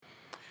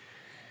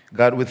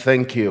God, we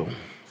thank you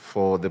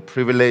for the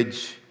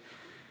privilege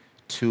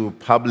to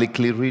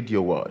publicly read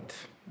your word,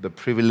 the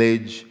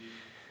privilege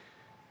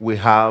we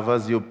have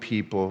as your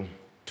people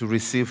to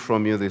receive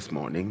from you this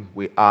morning.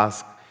 We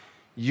ask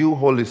you,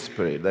 Holy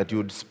Spirit, that you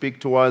would speak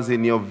to us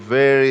in your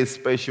very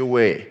special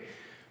way.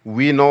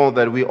 We know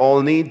that we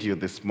all need you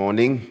this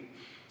morning.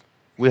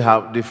 We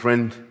have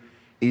different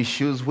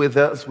issues with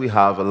us. We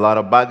have a lot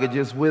of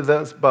baggages with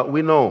us, but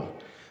we know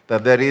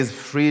that there is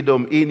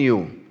freedom in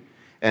you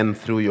and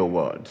through your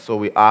word. So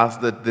we ask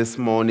that this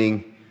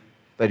morning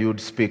that you would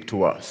speak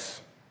to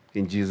us.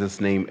 In Jesus'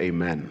 name,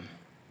 amen.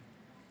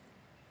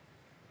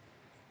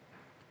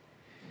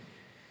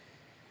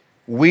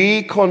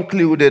 We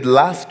concluded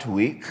last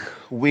week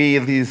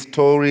with the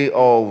story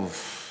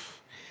of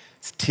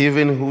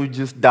Stephen, who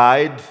just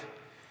died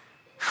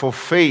for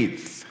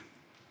faith,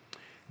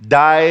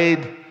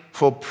 died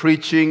for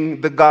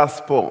preaching the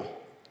gospel,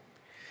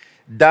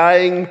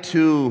 dying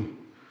to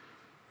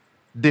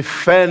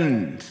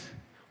defend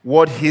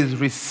what he's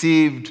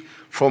received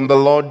from the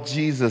Lord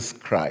Jesus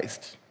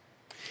Christ.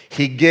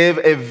 He gave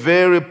a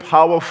very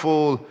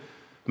powerful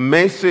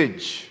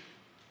message.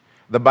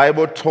 The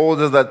Bible told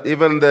us that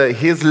even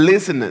his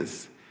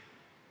listeners,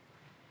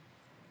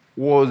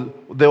 they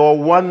were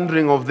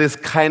wondering of this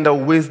kind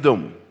of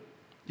wisdom.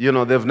 You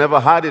know, they've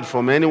never heard it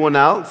from anyone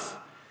else.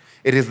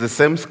 It is the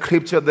same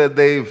scripture that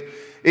they've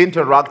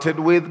interacted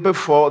with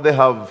before. They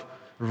have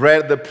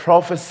read the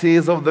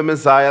prophecies of the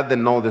Messiah. They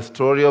know the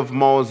story of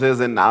Moses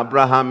and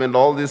Abraham and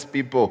all these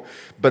people.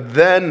 But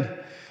then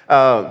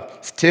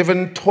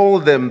Stephen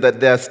told them that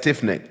they are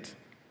stiff-necked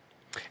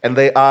and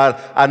they are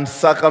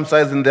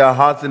uncircumcised in their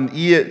hearts and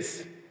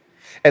ears,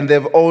 and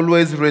they've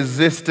always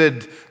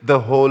resisted the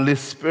Holy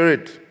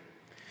Spirit.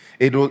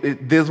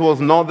 This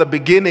was not the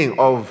beginning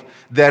of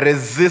their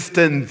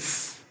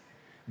resistance.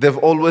 They've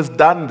always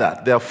done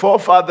that. Their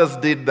forefathers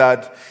did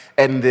that,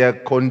 and they're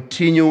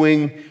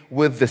continuing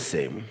with the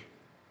same.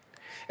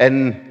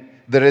 And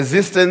the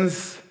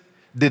resistance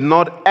did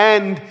not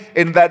end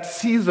in that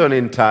season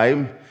in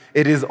time.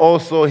 It is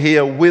also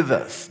here with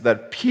us,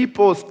 that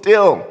people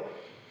still,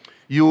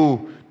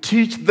 you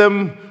teach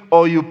them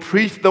or you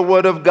preach the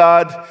word of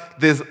God,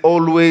 there's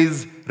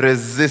always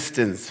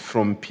resistance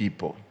from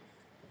people.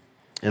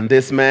 And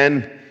this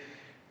man,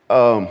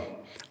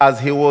 as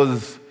he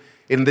was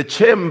in the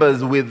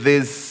chambers with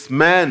this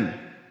man,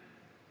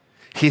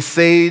 he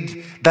said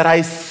that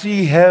I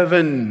see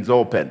heavens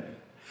open.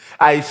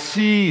 I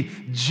see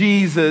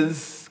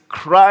Jesus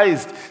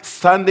Christ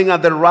standing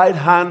at the right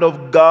hand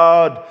of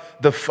God,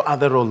 the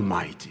Father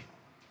Almighty.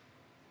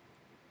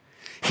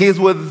 He is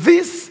with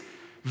this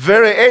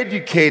very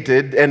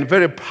educated and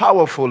very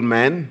powerful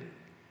man,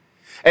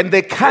 and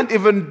they can't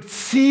even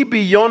see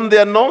beyond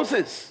their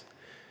noses.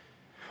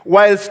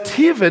 While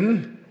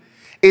Stephen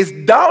is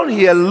down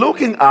here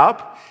looking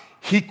up,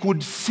 he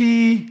could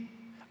see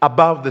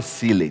above the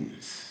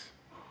ceilings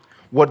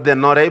what they're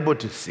not able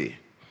to see.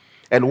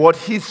 And what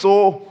he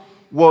saw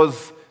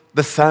was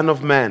the Son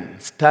of Man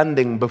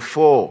standing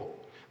before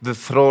the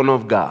throne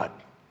of God.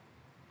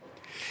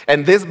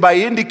 And this, by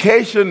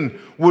indication,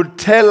 would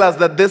tell us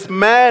that this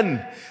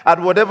man, at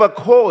whatever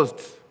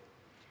cost,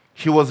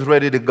 he was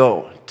ready to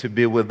go to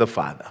be with the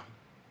Father.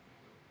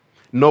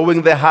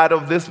 Knowing the heart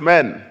of this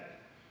man,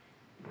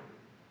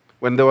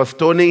 when they were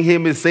stoning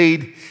him, he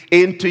said,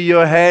 into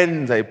your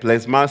hands I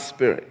place my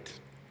spirit.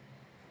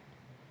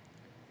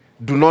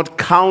 Do not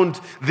count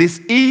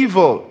this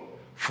evil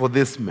for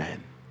this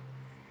man.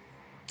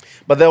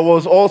 But there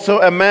was also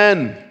a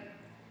man.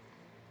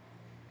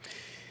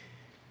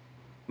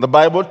 The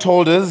Bible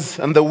told us,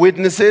 and the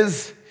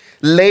witnesses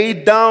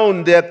laid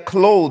down their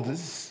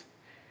clothes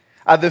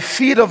at the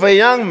feet of a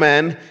young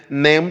man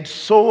named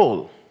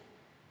Saul.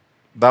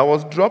 That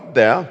was dropped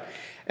there,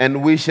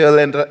 and we shall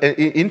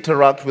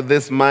interact with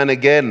this man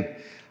again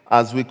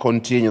as we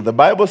continue. The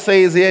Bible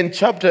says here in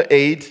chapter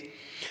 8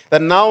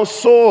 that now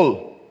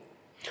Saul,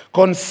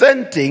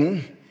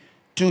 consenting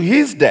to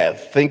his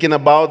death, thinking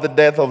about the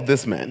death of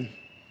this man.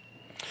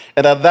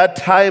 And at that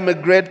time, a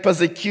great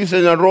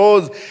persecution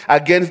arose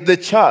against the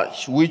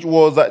church, which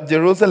was at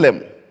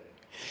Jerusalem.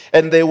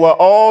 And they were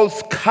all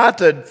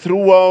scattered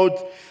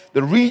throughout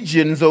the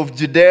regions of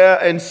Judea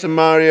and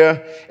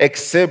Samaria,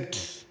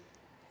 except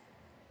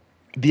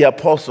the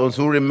apostles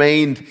who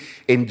remained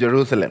in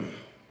Jerusalem.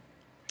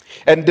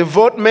 And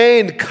devout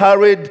men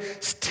carried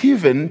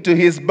Stephen to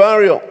his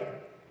burial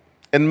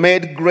and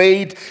made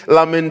great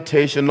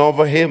lamentation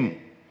over him.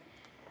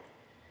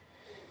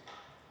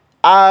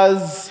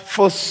 As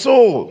for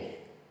Saul,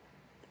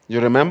 you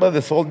remember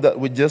the Saul that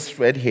we just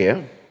read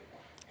here,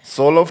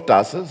 Saul of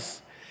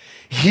Tarsus,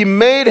 he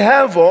made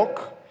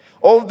havoc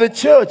of the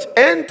church,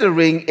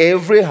 entering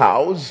every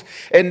house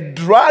and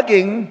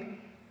dragging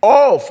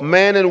off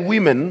men and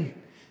women,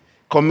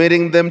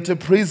 committing them to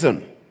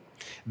prison.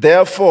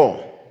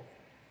 Therefore,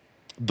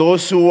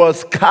 those who were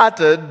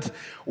scattered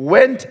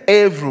went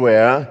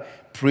everywhere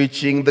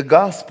preaching the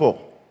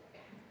gospel.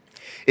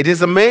 It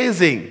is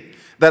amazing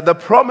that the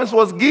promise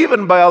was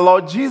given by our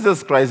Lord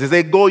Jesus Christ. He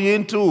said, go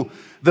into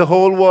the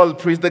whole world,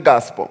 preach the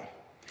gospel.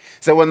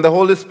 So when the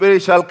Holy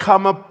Spirit shall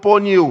come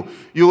upon you,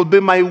 you will be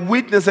my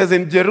witnesses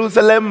in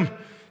Jerusalem,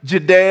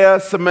 Judea,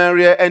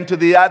 Samaria, and to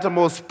the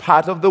uttermost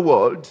part of the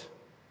world.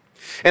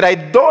 And I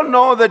don't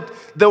know that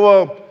they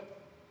were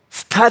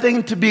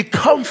starting to be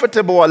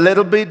comfortable a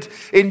little bit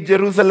in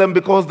Jerusalem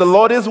because the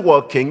Lord is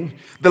working.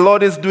 The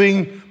Lord is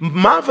doing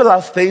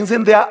marvelous things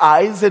in their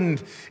eyes,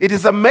 and it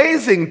is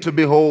amazing to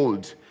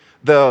behold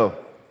the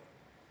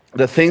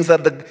things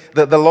that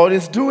the Lord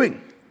is doing.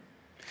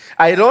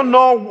 I don't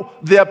know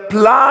their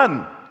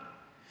plan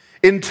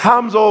in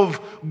terms of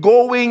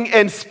going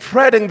and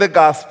spreading the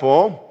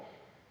gospel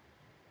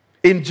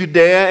in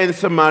Judea and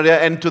Samaria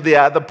and to the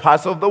other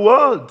parts of the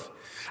world.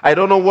 I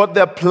don't know what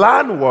their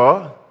plan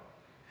were,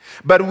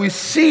 but we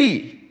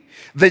see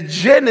the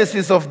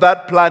genesis of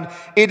that plan.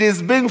 It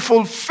is being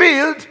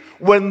fulfilled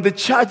when the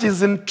church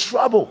is in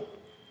trouble.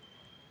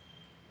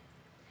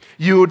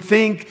 You would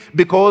think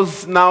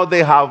because now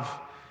they have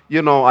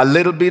a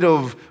little bit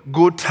of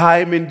good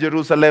time in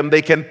Jerusalem,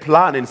 they can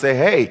plan and say,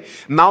 hey,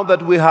 now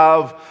that we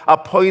have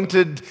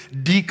appointed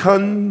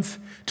deacons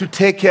to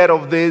take care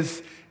of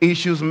these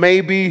issues,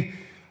 maybe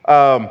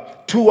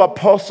 2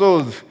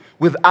 apostles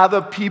with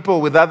other people,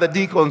 with other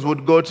deacons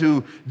would go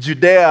to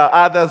Judea,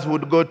 others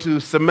would go to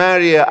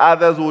Samaria,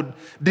 others would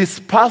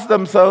disperse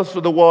themselves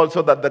to the world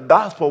so that the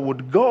gospel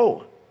would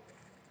go.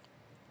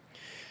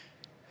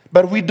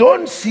 But we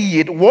don't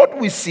see it. What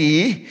we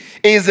see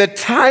is a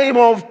time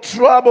of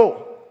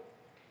trouble.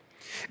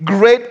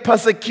 Great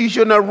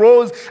persecution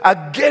arose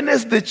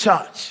against the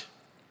church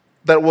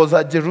that was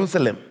at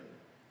Jerusalem.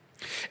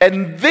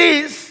 And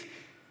this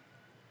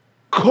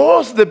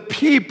caused the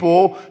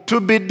people to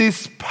be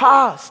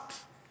dispersed.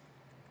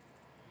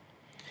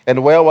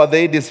 And where were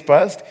they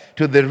dispersed?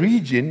 To the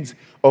regions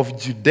of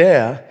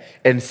Judea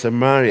and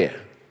Samaria.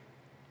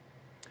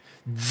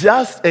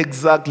 Just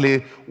exactly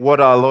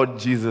what our Lord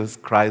Jesus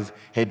Christ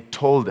had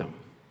told them.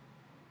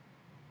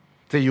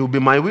 So you'll be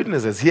my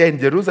witnesses here in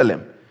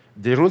Jerusalem.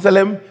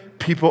 Jerusalem,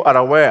 people are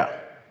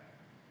aware.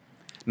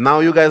 Now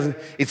you guys,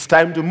 it's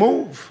time to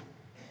move.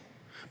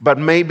 But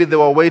maybe they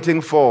were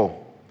waiting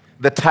for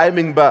the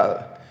timing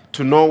bell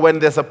to know when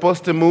they're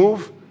supposed to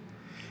move.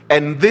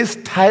 And this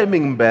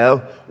timing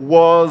bell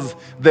was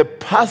the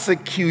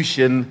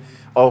persecution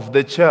of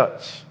the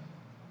church.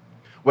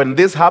 When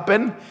this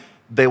happened,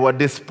 they were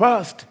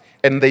dispersed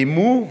and they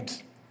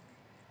moved.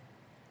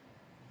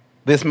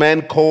 This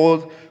man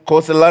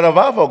caused a lot of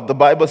havoc. The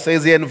Bible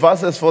says here in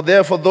verses, for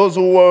therefore those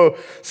who were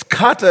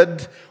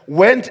scattered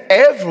went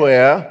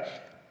everywhere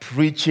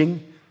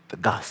preaching the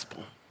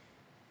gospel.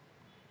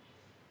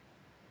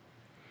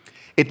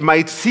 It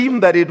might seem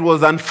that it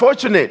was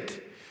unfortunate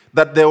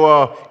that they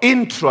were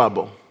in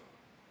trouble,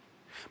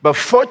 but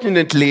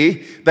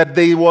fortunately that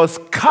they were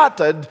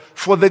scattered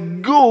for the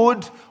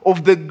good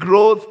of the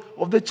growth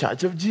of the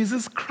Church of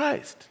Jesus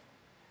Christ.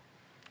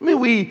 I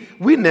mean,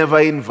 we never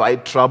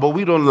invite trouble.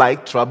 We don't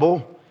like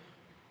trouble.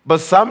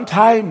 But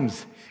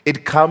sometimes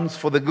it comes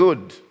for the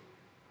good,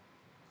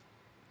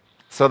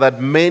 so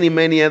that many,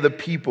 many other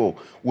people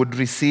would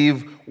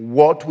receive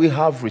what we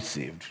have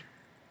received.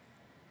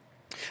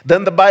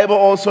 Then the Bible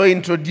also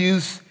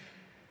introduced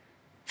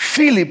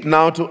Philip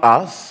now to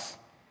us.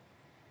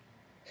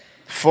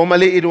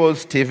 Formerly it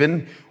was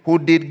Stephen who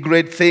did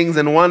great things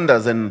and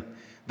wonders, and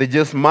they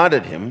just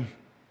murdered him.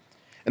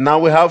 And now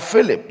we have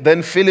Philip.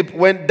 Then Philip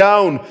went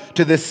down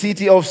to the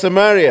city of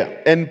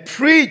Samaria and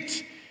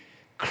preached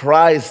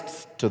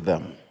Christ to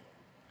them.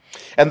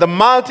 And the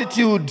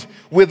multitude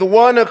with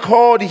one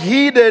accord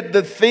heeded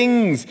the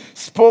things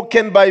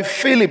spoken by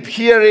Philip,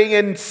 hearing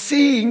and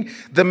seeing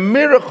the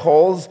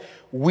miracles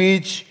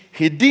which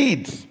he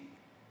did.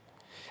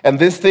 And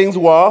these things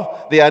were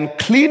the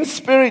unclean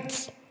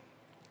spirits,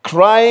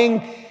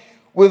 crying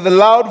with a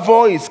loud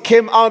voice,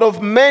 came out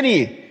of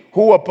many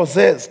who were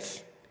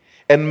possessed,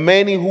 and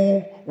many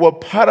who were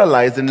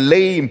paralyzed and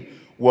lame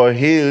were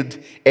healed,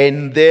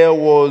 and there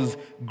was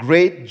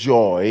great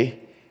joy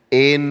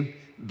in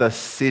the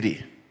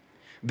city.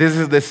 This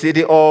is the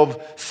city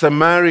of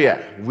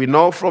Samaria. We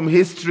know from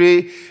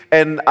history,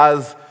 and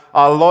as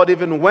our Lord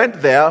even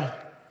went there,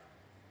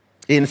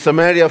 in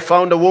Samaria,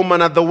 found a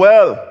woman at the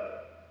well.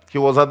 He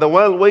was at the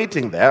well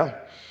waiting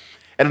there.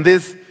 And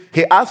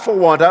he asked for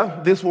water.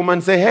 This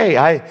woman said,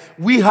 hey,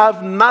 we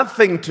have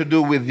nothing to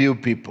do with you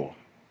people.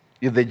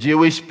 You're the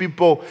Jewish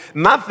people.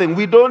 Nothing.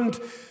 We don't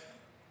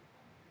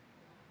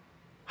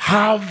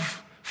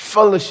have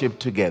fellowship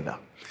together.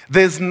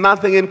 There's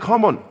nothing in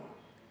common.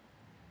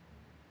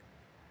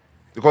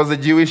 Because the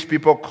Jewish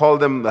people call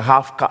them the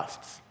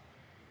half-castes.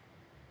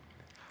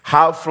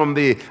 Half from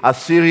the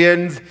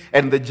Assyrians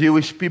and the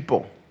Jewish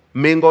people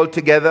mingled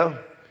together.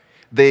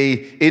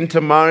 They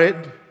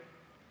intermarried,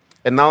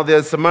 and now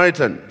they're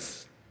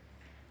Samaritans.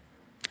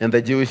 And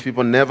the Jewish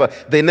people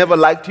never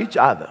liked each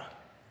other.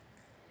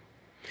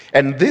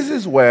 And this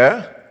is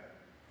where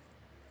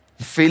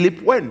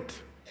Philip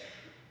went.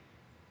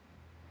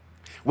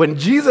 When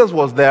Jesus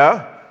was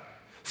there,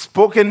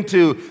 spoken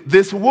to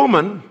this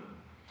woman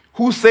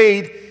who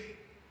said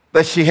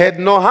that she had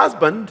no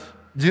husband,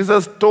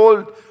 Jesus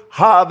told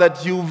her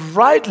that you've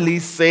rightly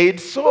said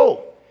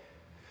so.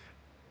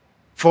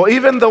 For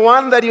even the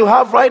one that you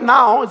have right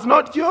now is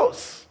not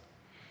yours.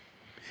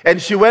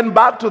 And she went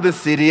back to the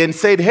city and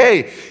said,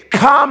 hey,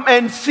 come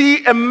and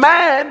see a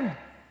man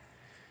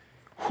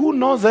who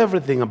knows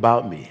everything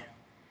about me.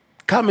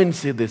 Come and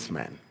see this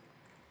man.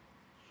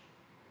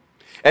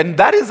 And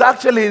that is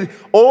actually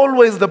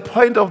always the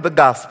point of the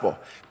gospel.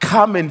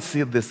 Come and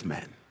see this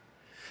man.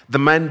 The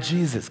man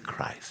Jesus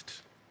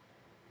Christ.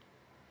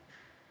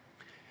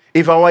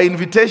 If our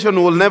invitation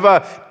will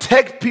never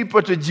take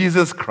people to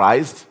Jesus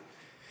Christ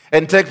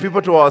and take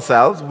people to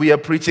ourselves, we are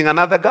preaching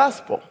another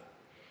gospel,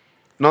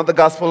 not the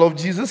gospel of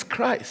Jesus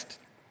Christ.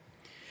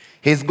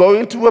 He's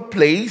going to a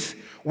place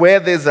where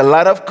there's a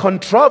lot of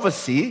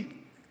controversy,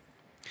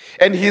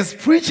 and he's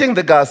preaching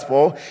the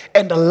gospel,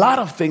 and a lot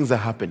of things are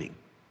happening.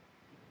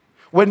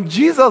 When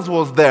Jesus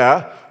was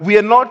there, we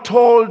are not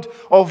told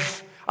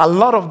of a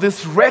lot of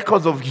these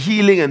records of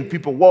healing and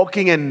people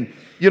walking, and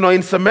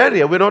in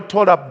Samaria, we're not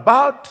told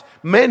about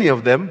many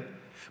of them,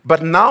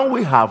 but now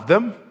we have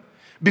them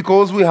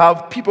because we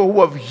have people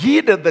who have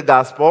heeded the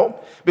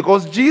gospel,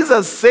 because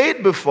Jesus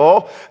said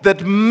before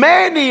that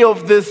many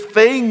of these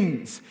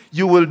things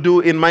you will do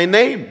in my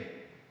name.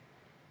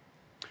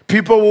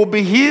 People will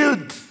be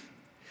healed.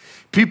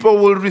 People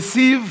will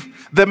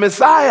receive the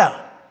Messiah.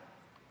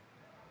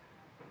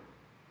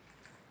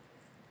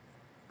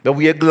 But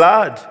we are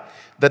glad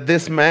that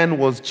this man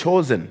was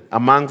chosen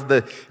amongst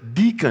the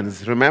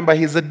deacons. Remember,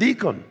 he's a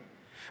deacon.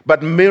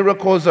 But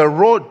miracles are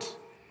wrought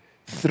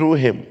through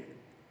him.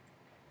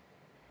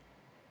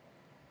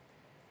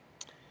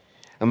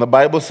 And the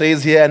Bible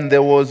says here, and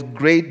there was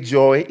great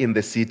joy in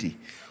the city.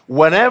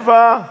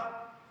 Whenever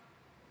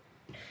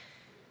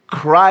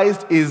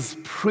Christ is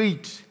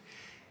preached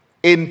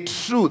in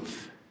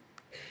truth,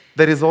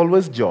 there is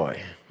always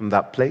joy in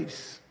that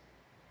place.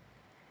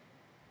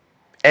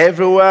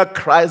 Everywhere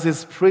Christ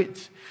is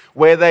preached,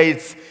 whether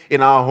it's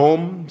in our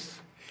homes,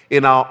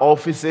 in our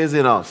offices,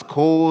 in our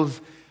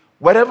schools,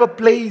 whatever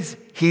place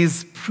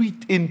he's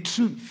preached in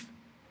truth,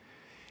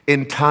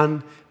 in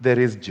turn there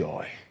is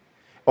joy,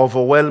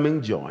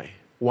 overwhelming joy.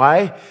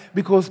 Why?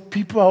 Because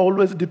people are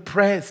always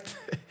depressed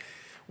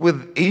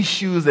with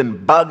issues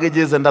and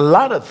baggages and a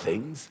lot of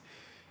things,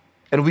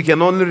 and we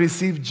can only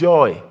receive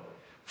joy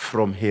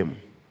from him.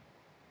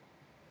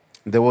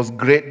 There was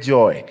great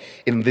joy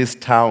in this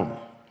town,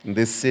 in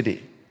this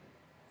city.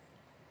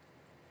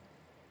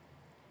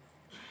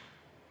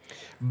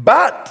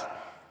 But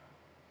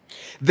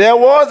there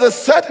was a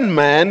certain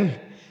man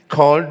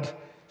called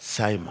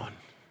Simon.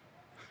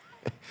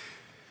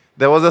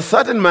 There was a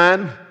certain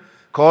man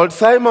called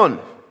Simon,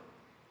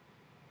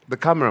 the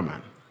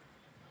cameraman.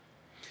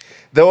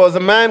 There was a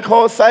man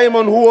called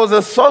Simon who was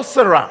a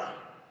sorcerer.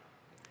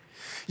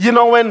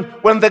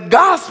 When the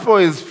gospel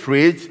is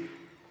preached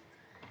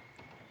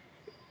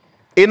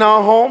in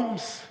our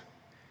homes,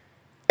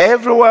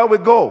 everywhere we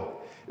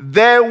go,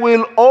 there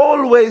will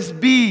always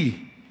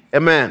be a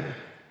man.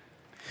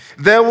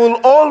 There will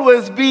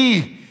always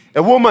be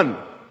a woman,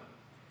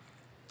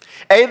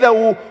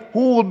 either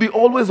who will be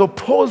always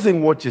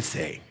opposing what you're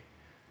saying.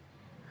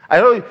 I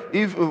know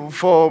if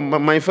for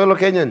my fellow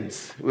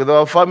Kenyans, with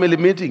our family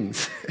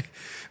meetings,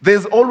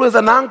 there's always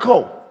an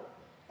uncle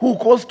who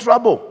causes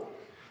trouble.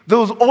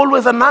 There's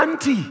always an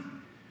auntie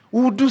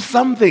who will do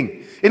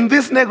something. In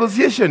these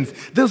negotiations,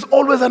 there's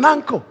always an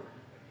uncle.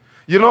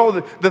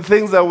 The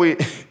things that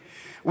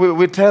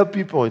we tell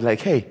people,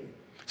 like, hey,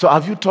 so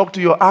have you talked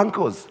to your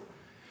uncles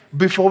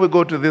before we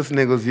go to this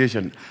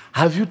negotiation?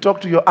 Have you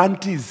talked to your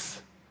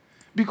aunties?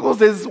 Because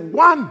there's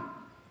one.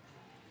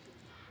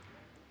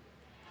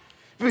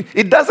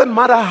 It doesn't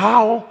matter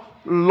how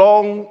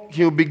long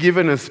he'll be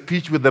given a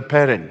speech with the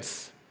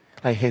parents.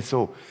 Like, hey,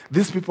 so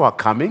these people are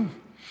coming.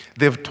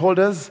 They've told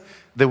us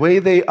the way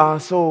they are,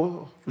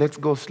 so let's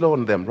go slow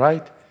on them,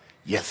 right?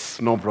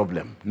 Yes, no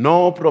problem.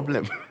 No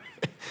problem.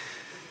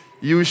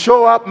 You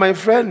show up, my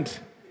friend,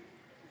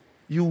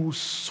 you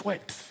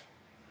sweat.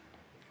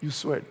 You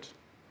sweat.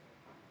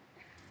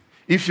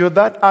 If you're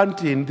that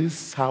auntie in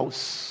this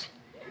house,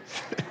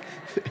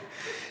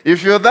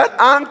 if you're that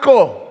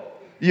uncle,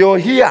 you're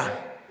here.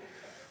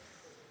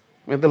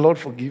 May the Lord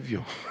forgive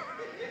you.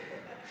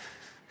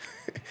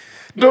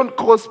 Don't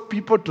cause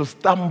people to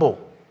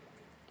stumble.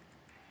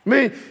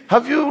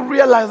 Have you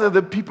realized that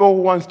the people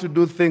who wants to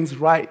do things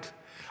right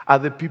are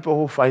the people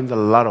who find a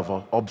lot of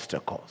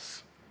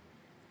obstacles?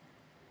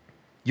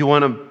 You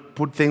want to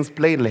put things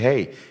plainly.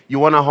 Hey, you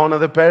want to honor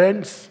the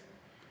parents?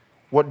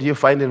 What do you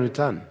find in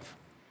return?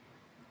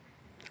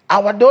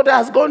 Our daughter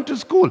has gone to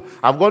school.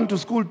 I've gone to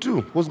school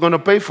too. Who's going to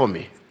pay for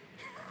me?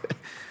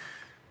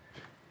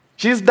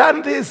 She's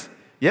done this.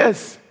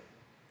 Yes.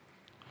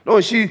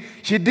 No, she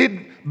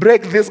did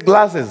break these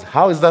glasses.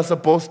 How is that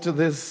supposed to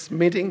this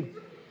meeting?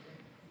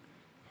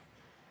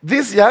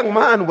 This young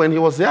man, when he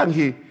was young,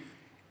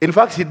 in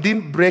fact, he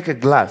didn't break a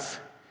glass.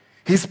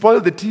 He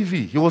spoiled the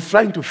TV. He was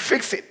trying to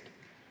fix it,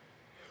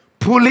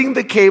 pulling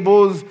the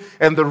cables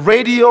and the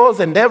radios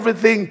and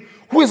everything.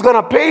 Who is going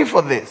to pay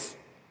for this?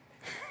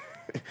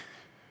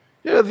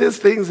 These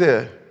things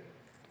here,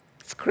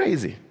 it's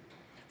crazy.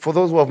 For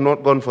those who have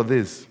not gone for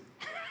this,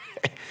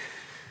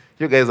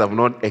 you guys have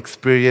not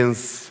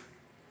experienced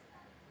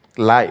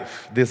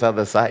life, this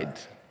other side.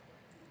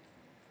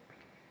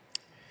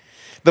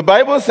 The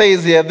Bible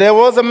says here,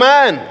 there's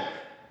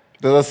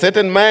a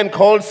certain man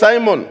called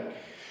Simon,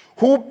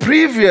 who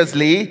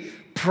previously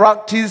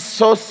practiced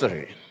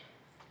sorcery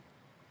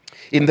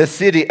in the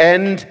city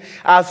and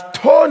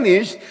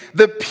astonished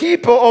the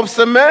people of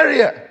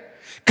Samaria,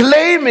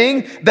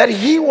 claiming that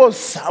he was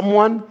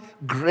someone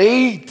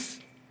great.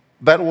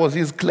 That was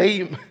his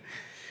claim.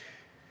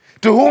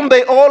 To whom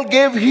they all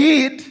gave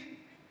heed,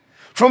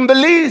 from the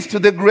least to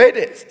the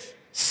greatest,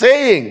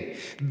 saying,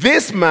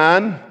 this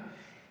man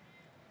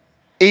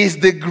is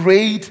the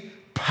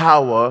great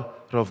power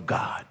of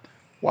God.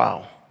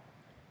 Wow.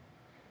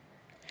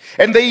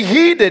 And they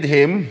heeded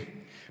him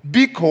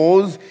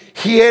because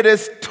he had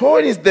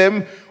astonished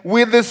them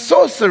with the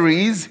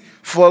sorceries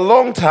for a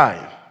long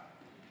time.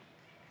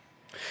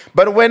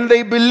 But when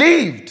they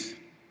believed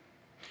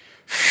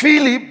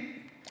Philip,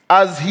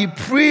 as he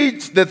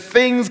preached the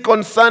things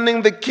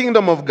concerning the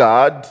kingdom of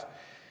God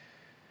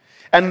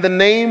and the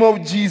name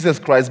of Jesus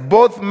Christ,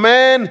 both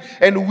men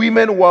and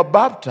women were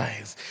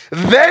baptized.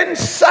 Then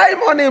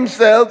Simon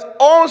himself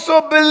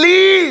also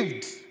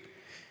believed.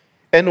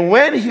 And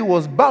when he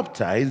was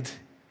baptized,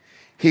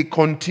 he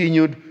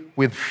continued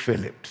with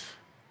Philip.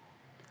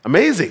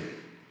 Amazing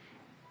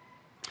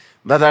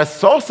that a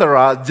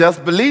sorcerer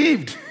just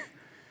believed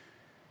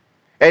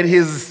and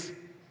he's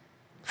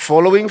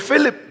following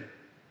Philip.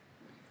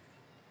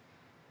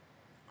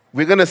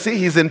 We're going to see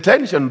his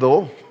intention,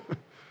 though.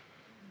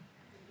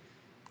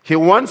 He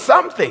wants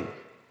something.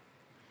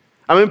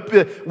 I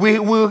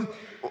mean,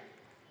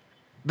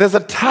 there's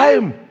a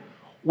time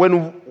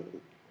when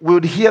we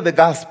would hear the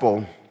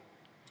gospel,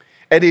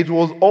 and it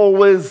was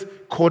always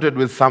quoted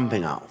with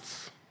something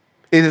else.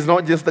 It is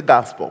not just the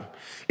gospel.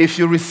 If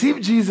you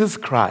receive Jesus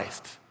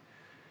Christ,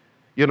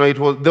 there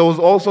was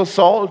also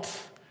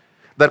salt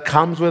that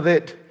comes with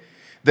it.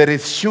 There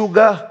is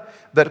sugar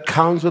that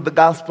comes with the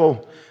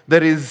gospel.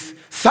 There is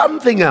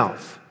something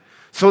else.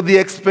 So the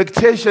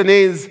expectation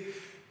is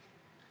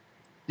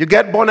you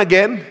get born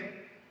again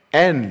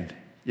and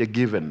you're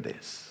given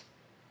this.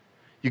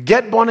 You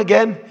get born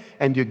again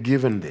and you're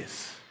given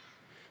this.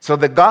 So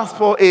the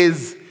gospel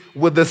is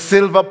with the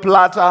silver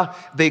platter,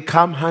 they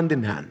come hand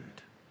in hand.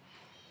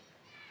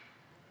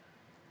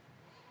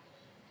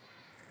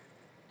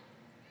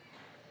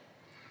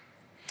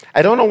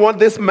 I don't know what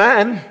this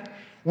man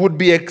would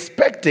be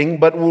expecting,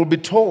 but will be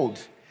told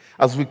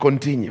as we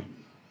continue.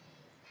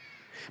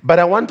 But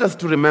I want us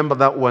to remember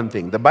that one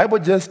thing. The Bible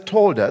just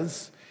told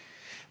us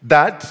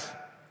that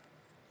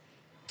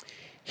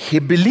he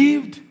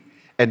believed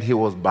and he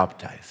was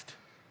baptized.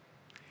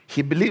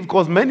 He believed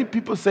because many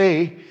people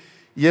say,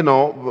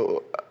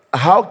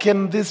 how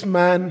can this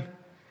man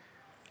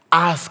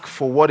ask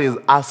for what he's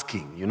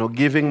asking?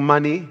 Giving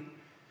money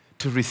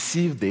to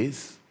receive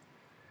this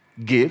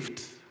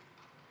gift.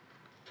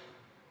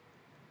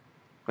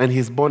 And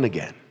he's born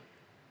again.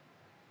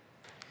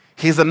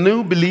 He's a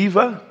new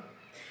believer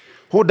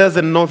who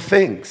doesn't know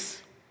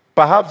things.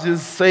 Perhaps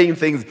just saying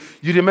things.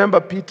 You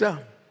remember Peter,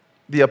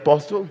 the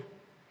apostle?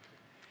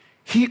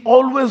 He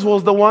always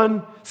was the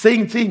one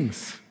saying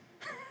things.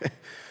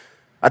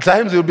 At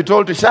times you'll be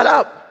told to shut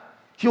up.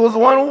 He was the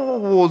one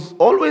who was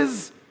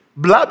always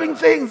blabbing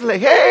things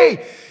like,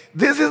 hey,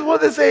 this is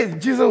what they say.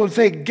 Jesus would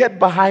say, get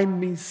behind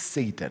me,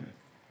 Satan.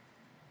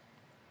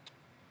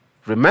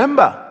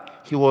 Remember,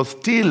 he was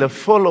still a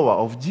follower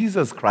of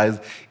Jesus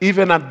Christ,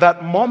 even at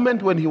that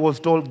moment when he was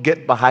told,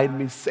 get behind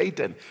me,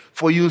 Satan,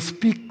 for you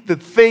speak the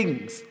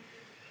things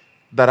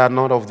that are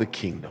not of the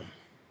kingdom.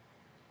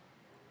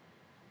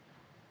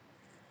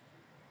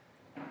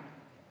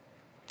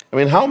 I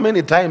mean, how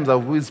many times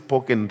have we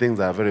spoken things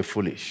that are very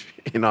foolish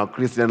in our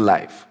Christian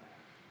life?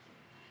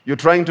 You're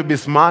trying to be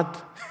smart,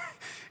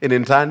 and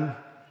in turn,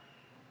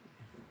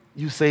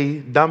 you say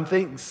dumb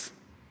things.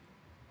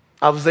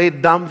 I've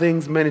said dumb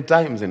things many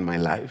times in my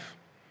life.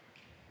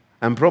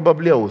 And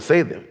probably I will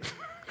say them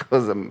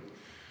because I'm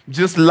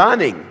just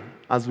learning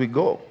as we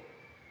go.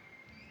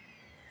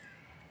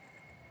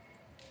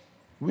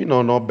 We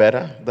know no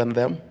better than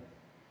them.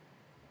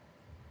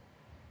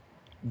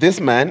 This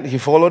man, he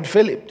followed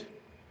Philip.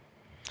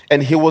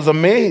 And he was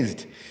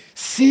amazed,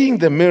 seeing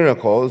the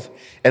miracles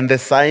and the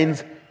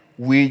signs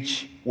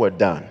which were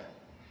done.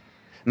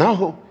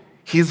 Now,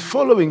 he's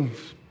following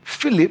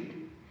Philip,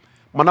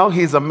 but now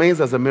he's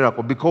amazed as a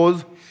miracle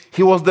because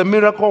he was the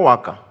miracle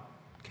worker.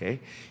 Okay?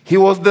 He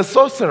was the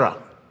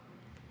sorcerer.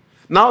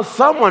 Now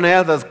someone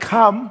else has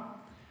come.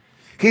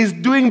 He's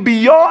doing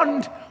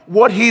beyond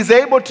what he's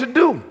able to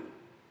do.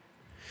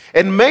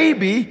 And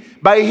maybe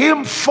by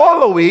him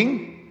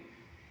following,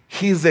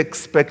 he's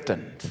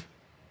expectant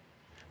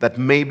that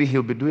maybe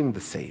he'll be doing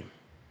the same.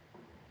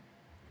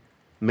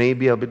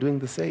 Maybe I'll be doing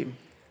the same.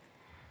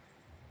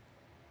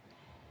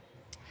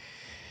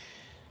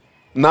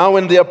 Now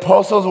when the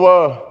apostles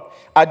were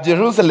at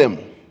Jerusalem,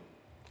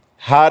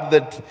 heard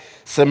that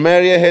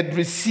Samaria had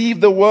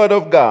received the word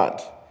of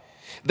God,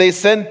 they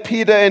sent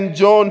Peter and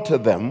John to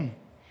them,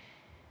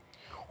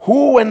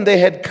 who, when they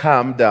had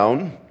come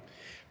down,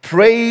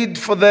 prayed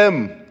for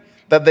them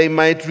that they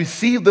might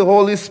receive the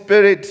Holy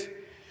Spirit,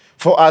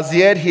 for as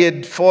yet he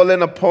had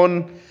fallen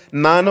upon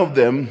none of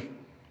them.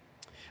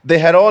 They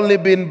had only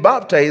been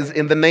baptized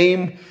in the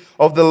name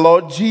of the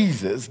Lord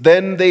Jesus.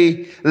 Then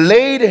they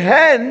laid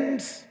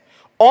hands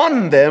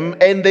on them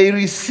and they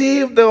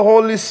received the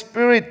Holy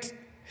Spirit.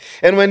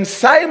 And when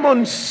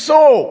Simon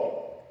saw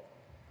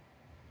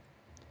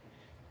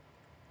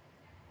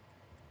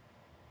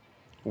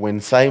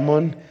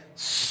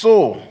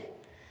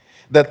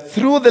that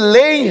through the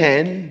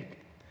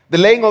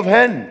laying of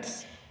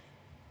hands,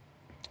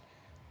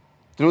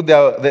 through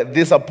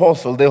this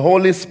apostle, the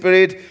Holy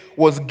Spirit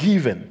was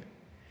given,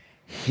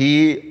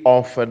 he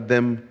offered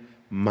them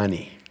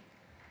money,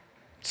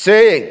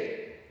 saying,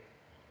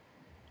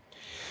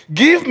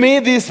 "Give me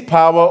this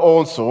power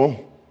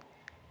also,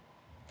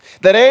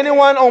 that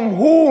anyone on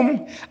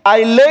whom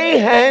I lay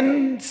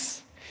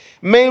hands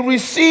may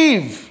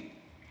receive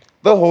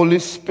the Holy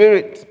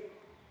Spirit."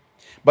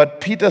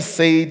 But Peter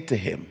said to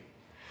him,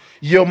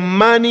 "Your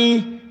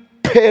money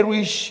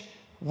perish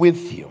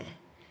with you,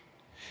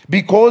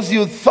 because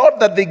you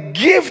thought that the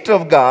gift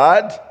of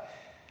God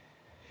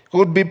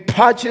could be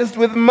purchased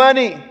with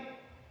money.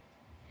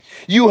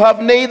 You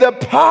have neither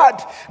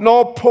part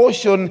nor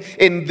portion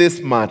in this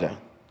matter,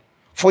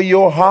 for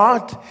your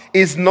heart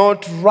is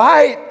not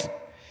right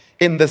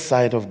in the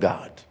sight of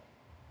God."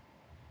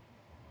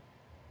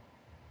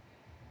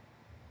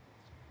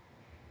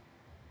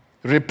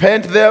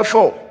 Repent,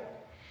 therefore,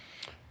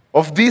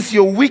 of this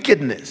your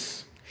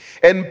wickedness,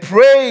 and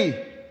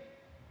pray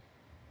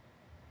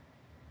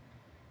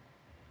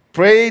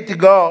to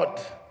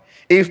God,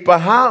 if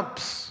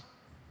perhaps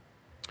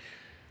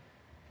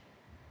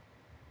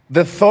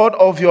the thought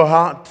of your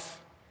heart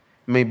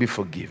may be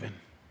forgiven.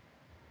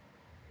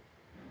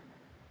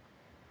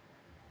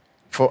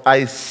 For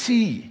I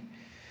see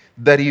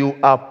that you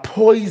are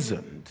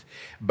poisoned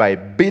by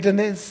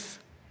bitterness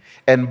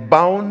and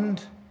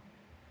bound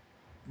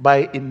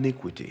by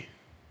iniquity.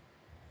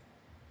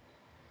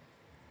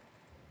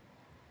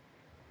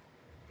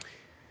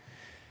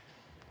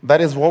 That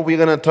is what we're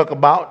going to talk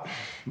about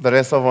the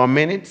rest of our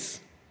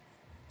minutes.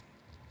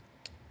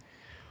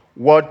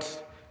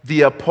 What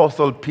the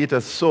Apostle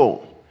Peter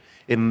saw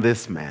in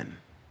this man.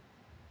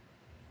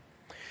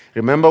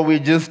 Remember, we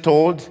just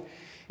told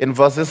in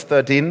verses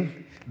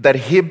 13 that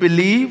he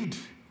believed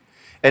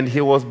and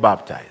he was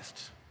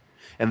baptized.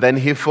 And then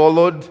he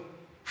followed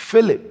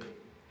Philip.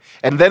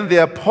 And then the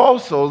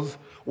apostles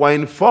were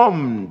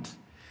informed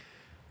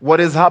what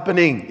is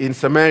happening in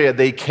Samaria.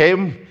 They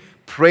came,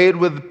 prayed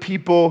with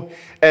people,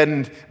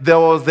 and there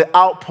was the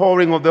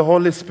outpouring of the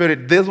Holy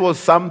Spirit. This was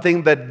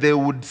something that they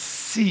would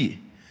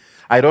see.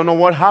 I don't know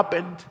what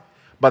happened,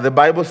 but the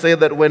Bible says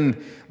that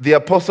when the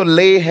apostle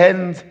lay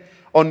hands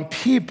on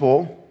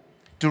people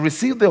to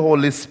receive the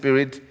Holy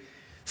Spirit,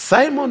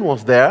 Simon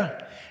was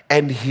there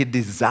and he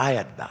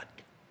desired that.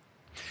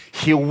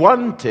 He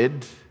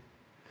wanted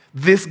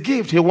this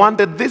gift. He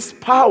wanted this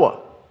power.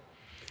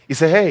 He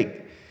said,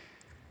 "Hey,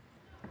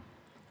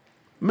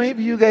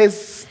 maybe you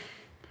guys,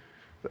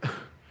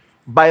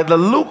 by the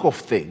look of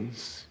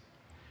things,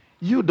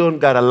 you don't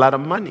got a lot of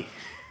money.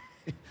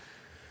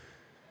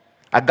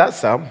 I got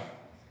some.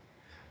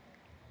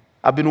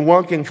 I've been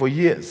working for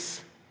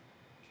years.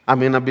 I've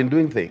been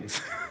doing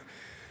things.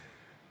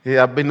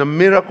 Yeah, I've been a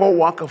miracle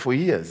worker for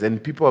years,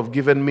 and people have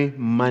given me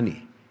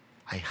money.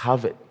 I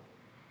have it.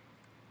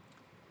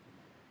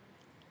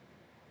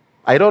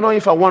 I don't know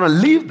if I want to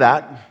leave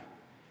that,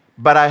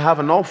 but I have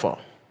an offer.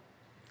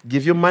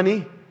 Give you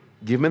money,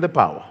 give me the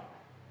power.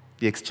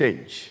 The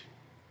exchange.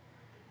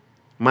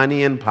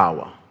 Money and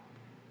power.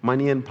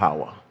 Money and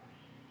power."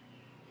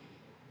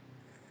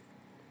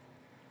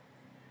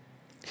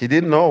 He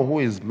didn't know who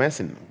he's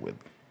messing with.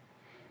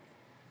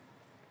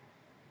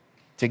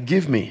 To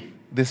give me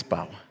this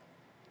power.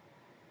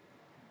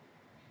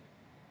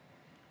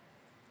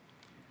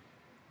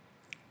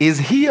 Is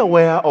he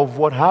aware of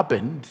what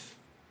happened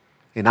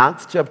in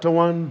Acts chapter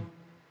 1,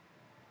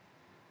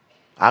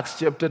 Acts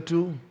chapter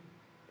 2,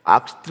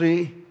 Acts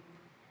 3?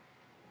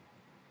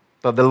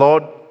 That the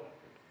Lord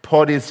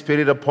poured his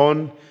Spirit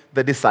upon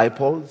the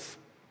disciples?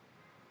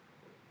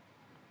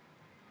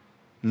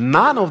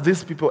 None of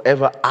these people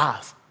ever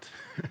asked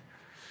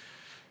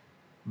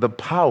the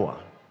power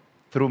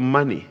through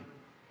money.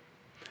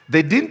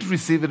 They didn't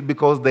receive it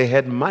because they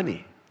had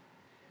money.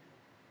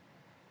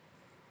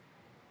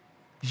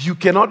 You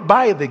cannot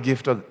buy the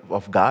gift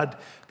of God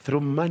through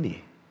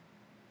money.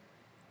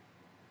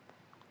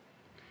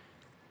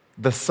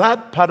 The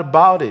sad part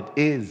about it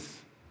is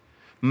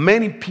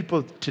many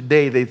people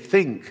today, they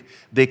think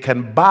they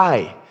can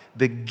buy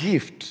the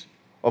gift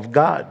of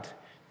God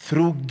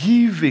through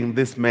giving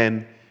this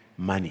man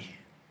money.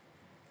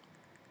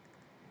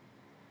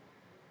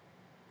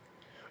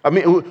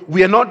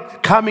 We are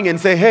not coming and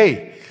say,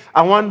 "Hey,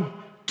 I want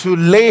to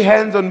lay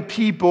hands on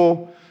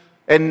people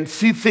and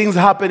see things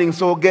happening,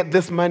 so get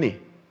this money.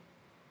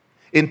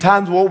 In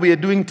times, what we are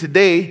doing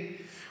today,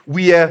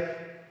 we are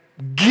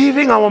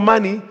giving our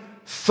money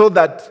so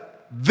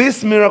that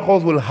these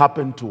miracles will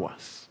happen to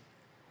us.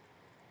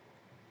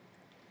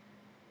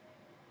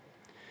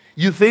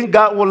 You think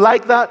God will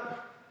like that?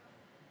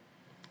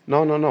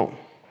 No.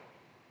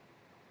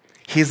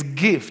 His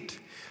gift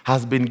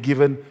has been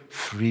given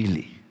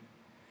freely.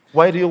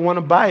 Why do you want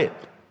to buy it?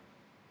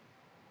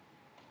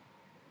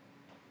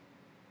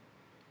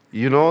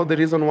 You know the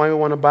reason why we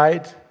want to buy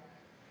it?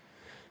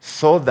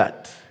 So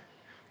that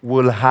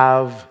we'll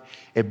have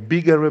a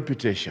bigger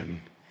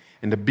reputation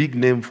and a big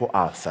name for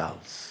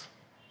ourselves.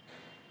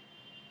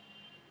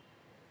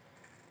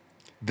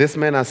 This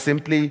man is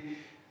simply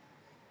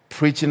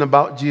preaching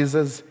about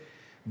Jesus.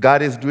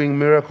 God is doing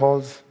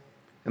miracles,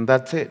 and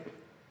that's it.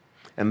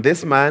 And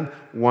this man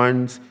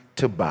wants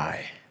to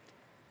buy.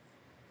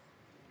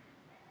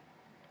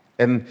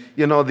 And,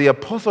 the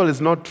apostle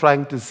is not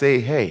trying to say,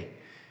 hey,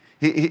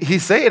 he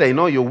said, I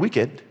know you're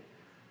wicked,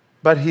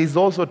 but he's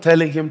also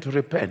telling him to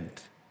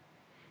repent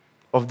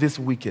of this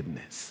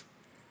wickedness.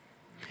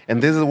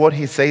 And this is what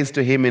he says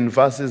to him in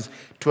verses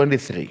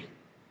 23.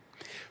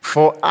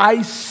 For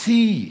I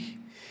see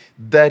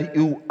that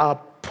you are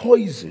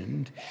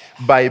poisoned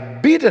by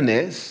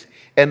bitterness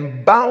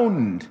and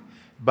bound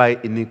by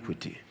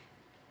iniquity.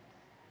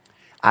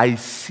 I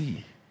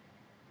see.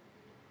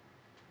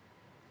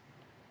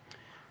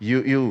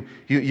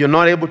 You're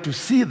not able to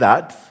see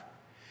that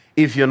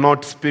if you're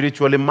not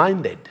spiritually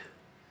minded.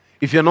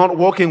 If you're not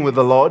walking with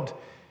the Lord,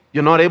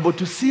 you're not able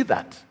to see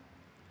that.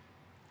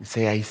 You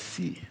say, I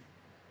see.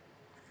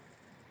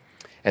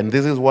 And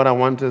this is what I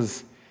want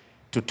us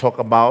to talk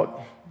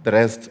about the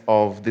rest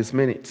of these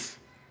minutes.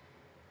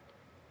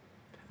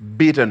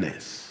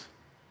 Bitterness.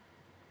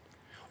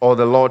 Or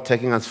the Lord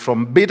taking us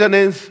from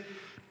bitterness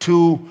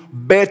to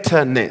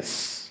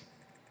betterness.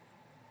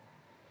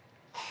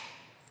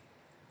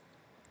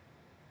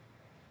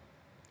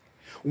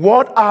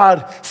 What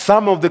are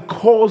some of the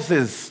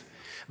causes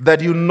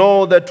that you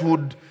know that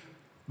would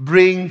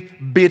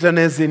bring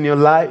bitterness in your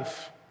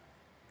life?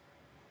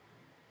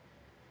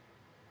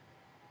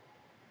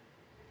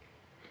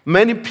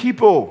 Many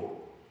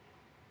people,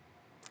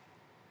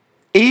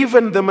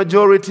 even the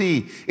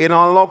majority in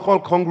our local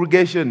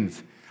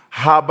congregations,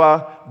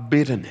 harbor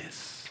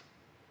bitterness.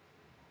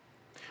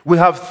 We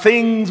have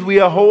things we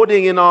are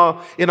holding in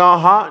our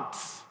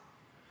hearts.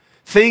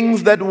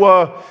 Things that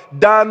were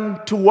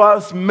done to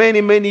us many,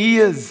 many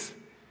years.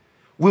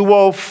 We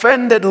were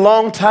offended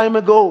long time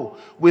ago.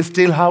 We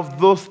still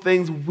have those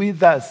things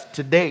with us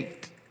to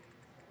date.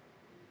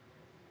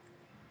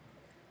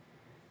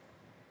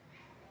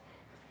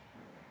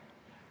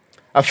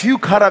 A few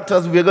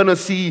characters we're going to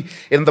see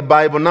in the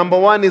Bible. Number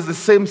one is the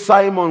same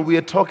Simon we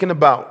are talking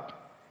about.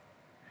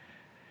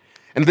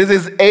 And this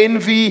is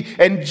envy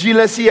and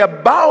jealousy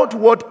about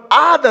what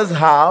others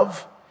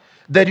have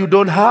that you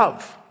don't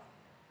have.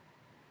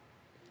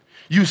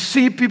 You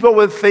see people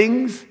with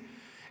things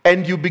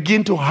and you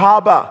begin to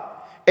harbor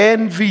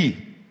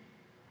envy.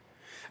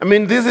 I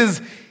mean, this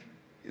is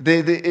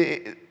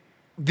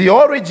the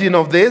origin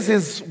of this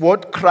is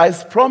what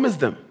Christ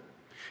promised them.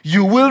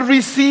 You will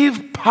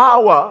receive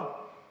power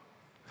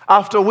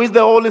after which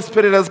the Holy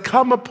Spirit has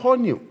come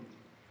upon you.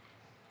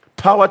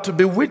 Power to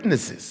be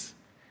witnesses.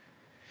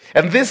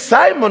 And this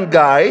Simon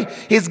guy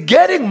is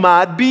getting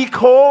mad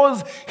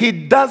because he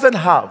doesn't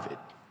have it.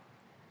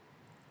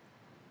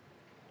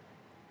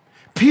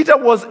 Peter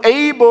was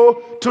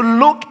able to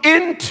look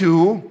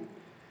into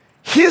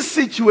his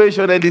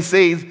situation and he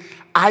says,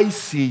 I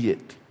see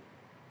it.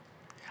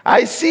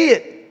 I see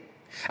it.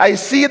 I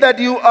see that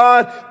you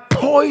are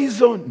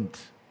poisoned.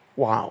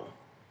 Wow.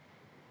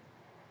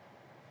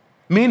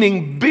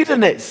 Meaning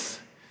bitterness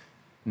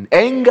and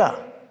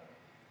anger.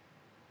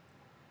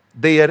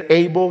 They are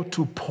able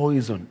to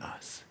poison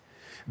us.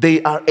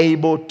 They are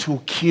able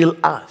to kill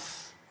us.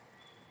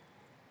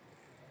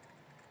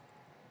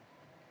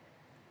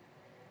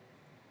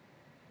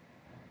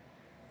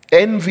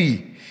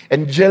 Envy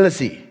and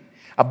jealousy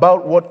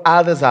about what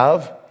others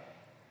have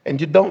and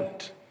you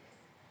don't.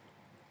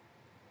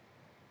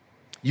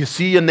 You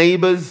see your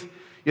neighbors,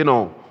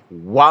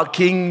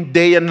 working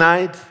day and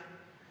night.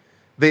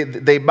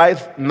 They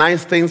buy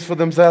nice things for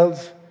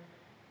themselves.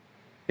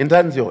 In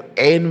times you're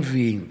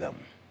envying them.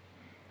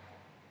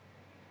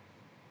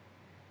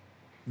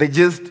 They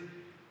just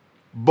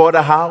bought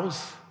a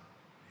house.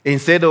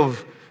 Instead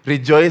of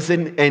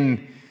rejoicing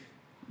and,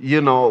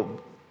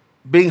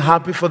 being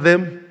happy for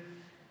them,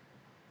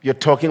 you're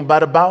talking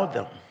bad about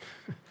them.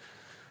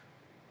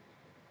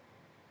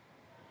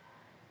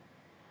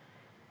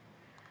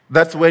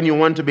 That's when you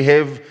want to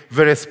behave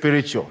very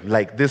spiritual.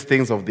 Like these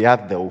things of the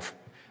earth,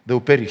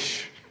 they'll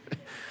perish.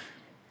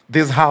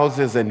 These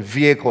houses and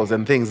vehicles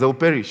and things, they'll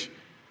perish.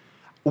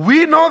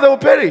 We know they'll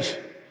perish.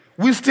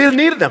 We still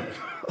need them.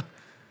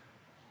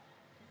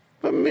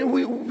 I mean,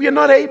 we are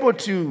not able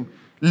to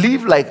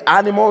live like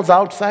animals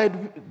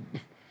outside.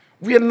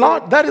 We are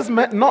not. That is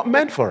not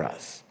meant for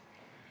us.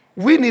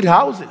 We need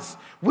houses.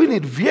 We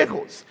need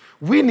vehicles.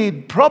 We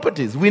need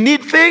properties. We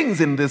need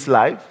things in this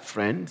life,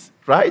 friends,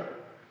 right?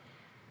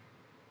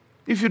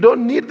 If you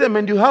don't need them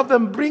and you have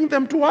them, bring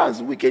them to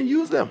us. We can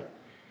use them.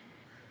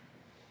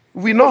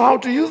 We know how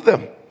to use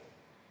them.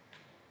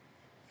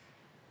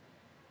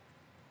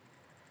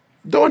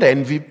 Don't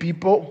envy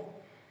people.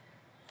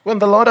 When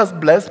the Lord has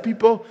blessed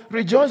people,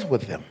 rejoice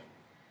with them.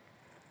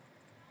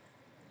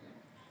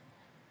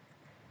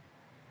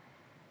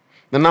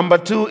 The number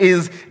 2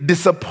 is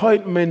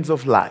disappointments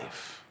of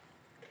life.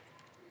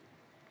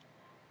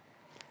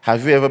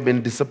 Have you ever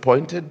been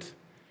disappointed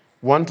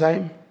one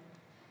time?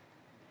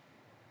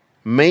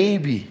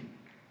 Maybe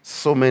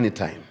so many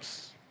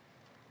times.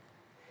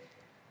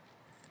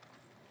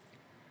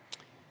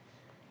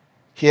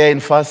 Here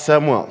in 1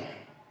 Samuel,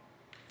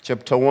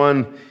 chapter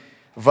 1,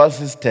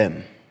 verses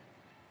 10.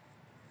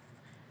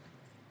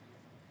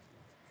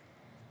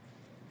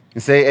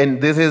 You say,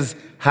 and this is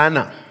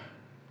Hannah.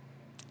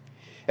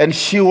 And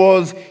she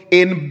was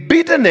in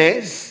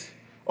bitterness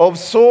of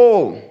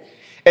soul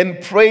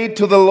and prayed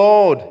to the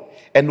Lord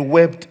and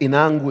wept in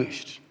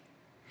anguish.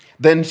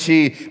 Then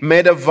she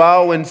made a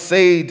vow and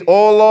said,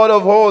 O Lord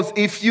of hosts,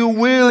 if you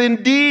will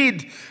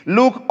indeed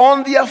look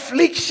on the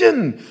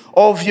affliction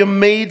of your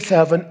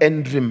maidservant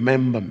and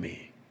remember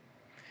me,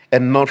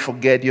 and not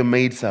forget your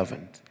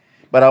maidservant,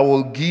 but I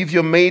will give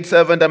your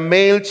maidservant a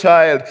male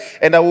child,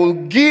 and I will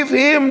give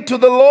him to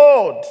the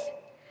Lord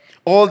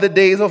all the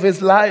days of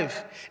his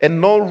life, and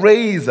no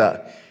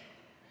razor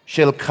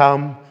shall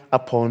come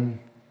upon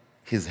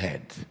his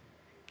head.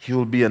 He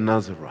will be a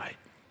Nazarite.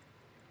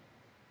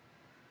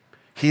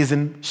 She's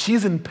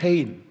in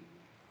pain.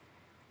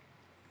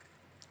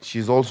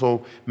 She's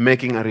also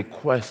making a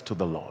request to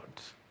the Lord.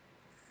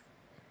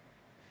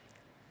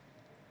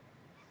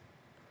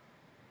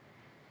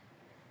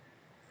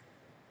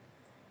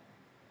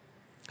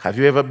 Have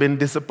you ever been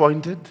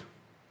disappointed?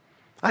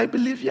 I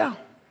believe, yeah.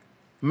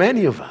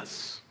 Many of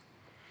us.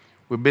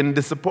 We've been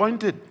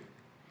disappointed.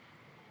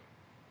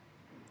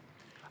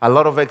 A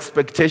lot of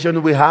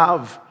expectation we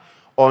have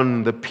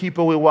on the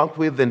people we work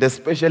with, and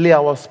especially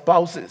our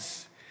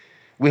spouses.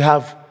 We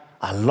have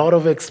a lot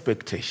of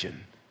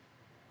expectation.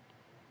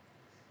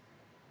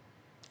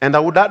 And I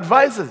would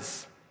advise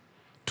us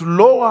to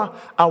lower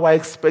our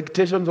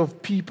expectations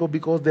of people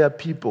because they are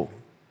people.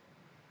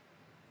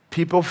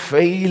 People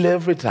fail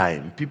every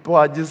time. People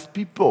are just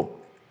people.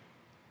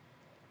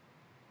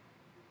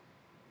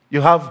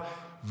 You have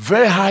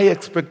very high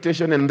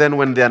expectation, and then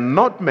when they are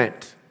not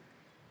met,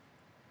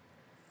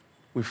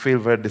 we feel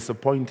very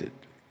disappointed.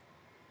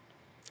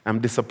 I'm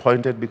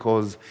disappointed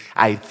because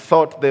I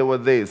thought they were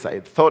this. I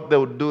thought they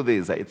would do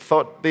this. I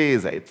thought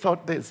this. I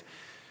thought this.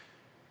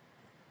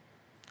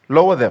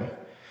 Lower them.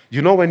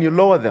 You know, when you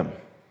lower them,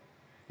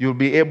 you'll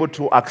be able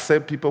to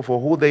accept people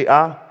for who they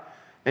are,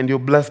 and you'll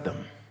bless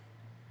them.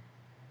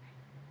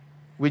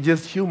 We're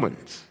just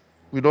humans.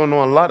 We don't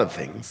know a lot of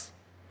things.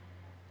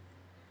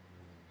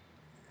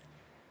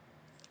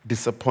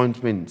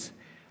 Disappointments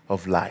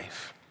of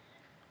life.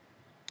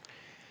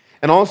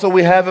 And also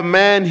we have a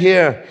man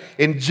here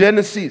in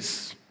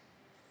Genesis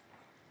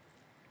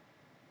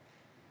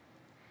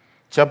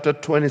chapter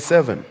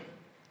 27.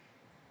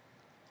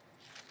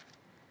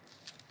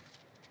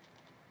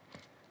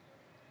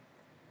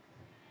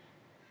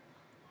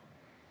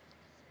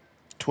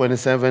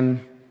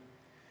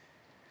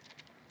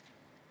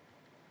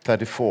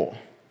 (27:34).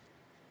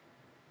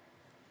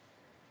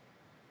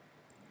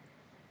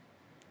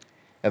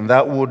 And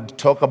that would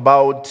talk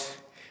about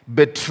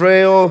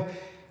betrayal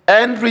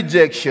and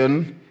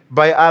rejection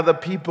by other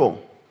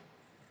people.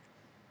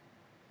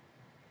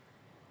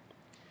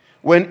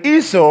 When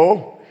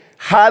Esau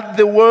heard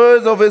the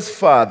words of his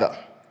father,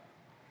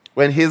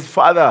 when his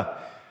father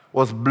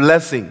was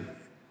blessing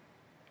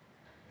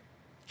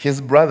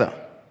his brother,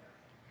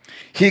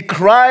 he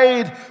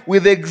cried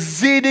with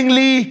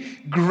exceedingly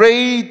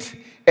great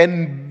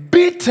and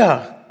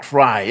bitter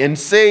cry and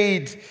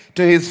said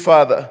to his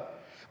father,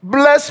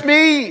 "Bless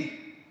me,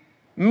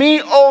 me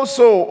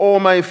also, O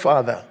my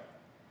father."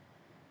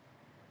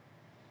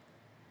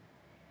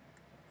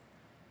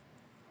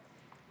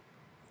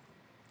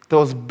 There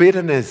was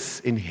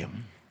bitterness in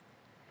him.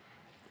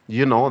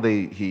 You know,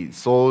 he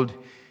sold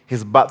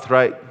his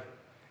birthright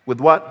with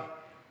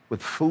what?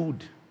 With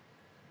food.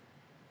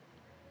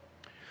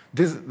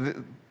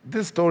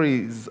 This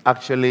story is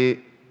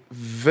actually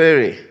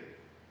very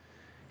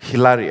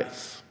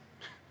hilarious.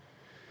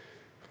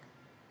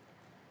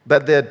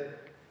 That they're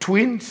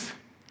twins,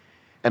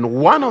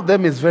 and one of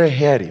them is very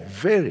hairy,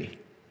 very,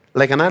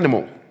 like an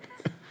animal.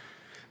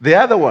 The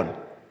other one,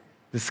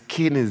 the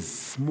skin is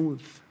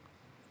smooth.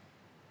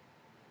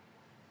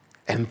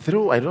 And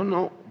through, I don't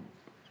know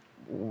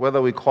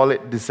whether we call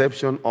it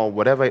deception or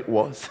whatever it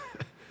was,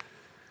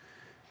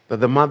 but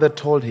the mother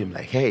told him,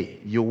 like, hey,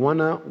 you want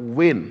to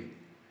win,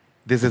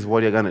 this is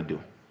what you're going to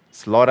do.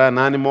 Slaughter an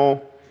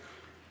animal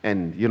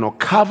and,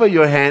 cover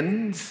your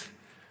hands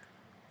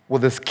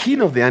with the skin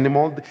of the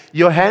animal,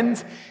 your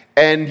hands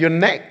and your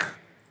neck,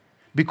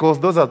 because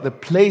those are the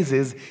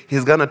places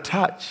he's going to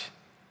touch.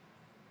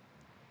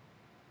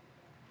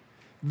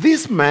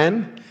 This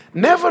man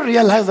never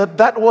realized that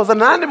that was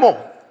an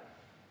animal.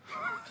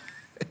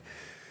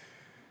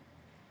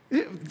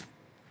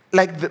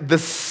 Like the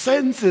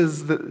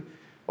senses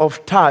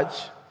of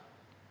touch,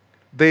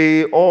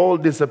 they all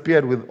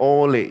disappeared with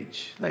old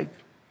age. Like,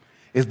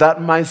 is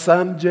that my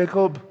son,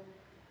 Jacob?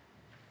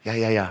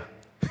 Yeah.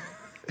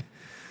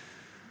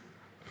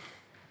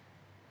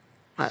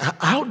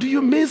 How do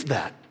you miss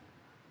that?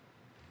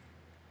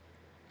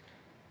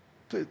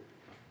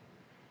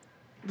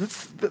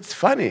 That's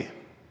funny.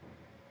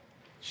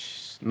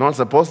 It's not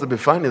supposed to be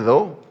funny,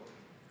 though.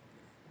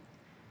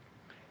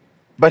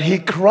 But he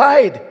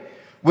cried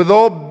with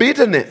all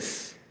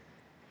bitterness,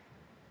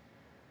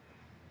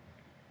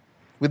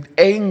 with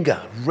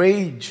anger,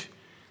 rage.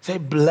 Say,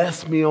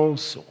 bless me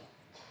also.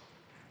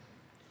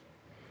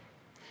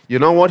 You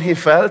know what he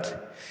felt?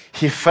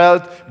 He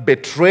felt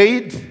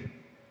betrayed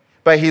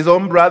by his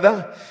own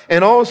brother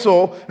and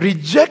also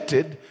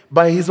rejected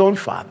by his own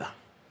father,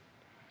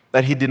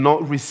 that he did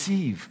not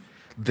receive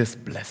these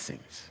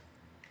blessings.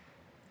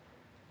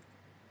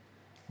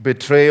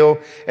 Betrayal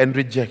and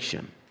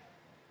rejection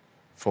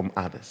from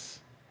others.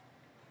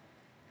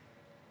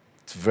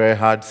 It's a very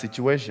hard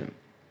situation.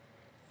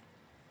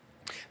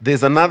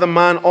 There's another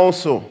man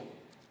also.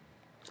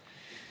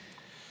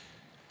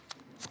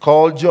 It's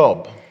called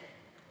Job.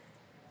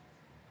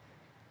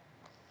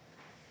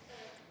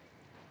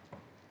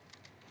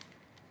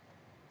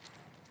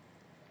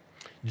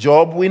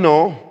 Job, we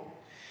know,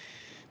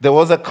 there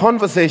was a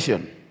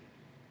conversation.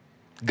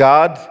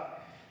 God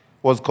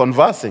was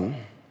conversing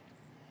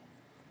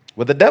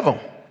with the devil,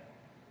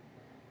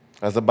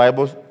 as the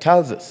Bible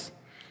tells us.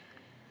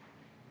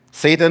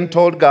 Satan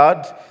told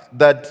God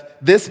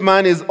that this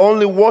man is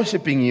only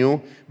worshiping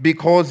you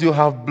because you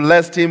have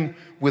blessed him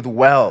with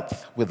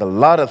wealth, with a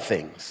lot of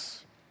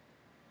things.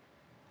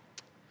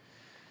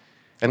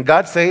 And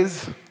God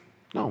says,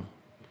 no,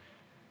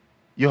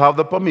 you have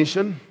the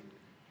permission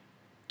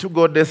to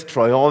go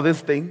destroy all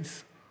these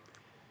things,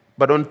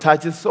 but don't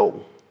touch his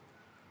soul.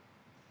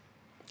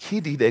 He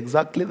did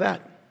exactly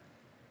that.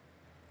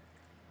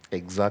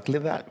 Exactly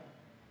that.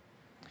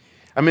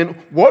 I mean,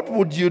 what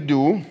would you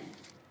do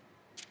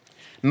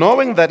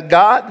knowing that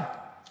God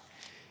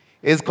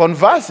is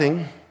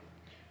conversing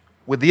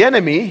with the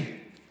enemy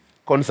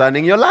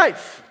concerning your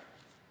life?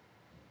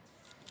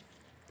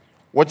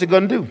 What you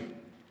going to do?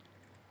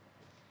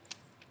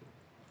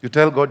 You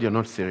tell God you're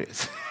not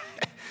serious.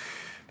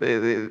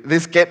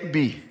 This can't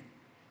be.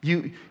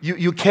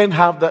 You can't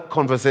have that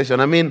conversation.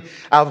 I mean,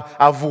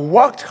 I've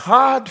worked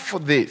hard for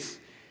this.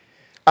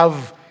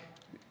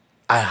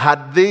 I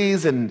had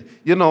this, and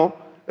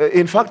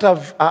in fact,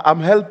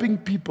 I'm helping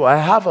people. I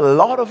have a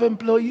lot of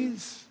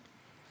employees.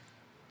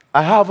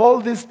 I have all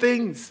these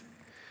things.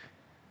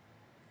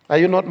 Are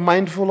you not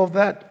mindful of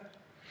that?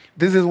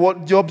 This is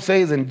what Job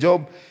says in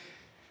Job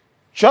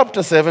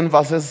chapter 7,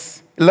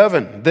 verses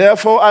 11.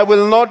 Therefore, I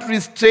will not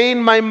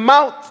restrain my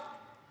mouth.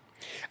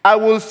 I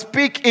will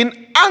speak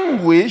in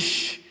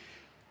anguish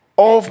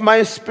of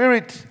my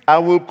spirit. I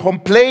will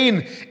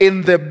complain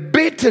in the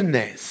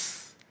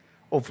bitterness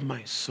of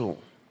my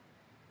soul.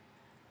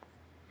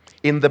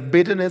 In the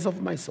bitterness of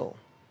my soul.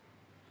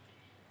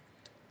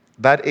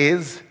 That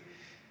is,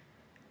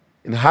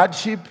 in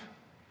hardship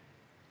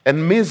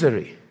and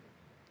misery,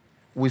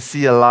 we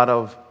see a lot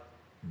of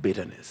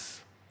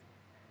bitterness.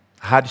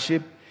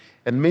 Hardship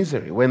and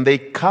misery. When they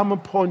come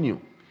upon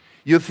you,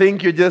 you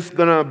think you're just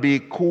going to be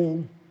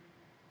cool,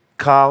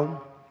 calm,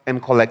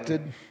 and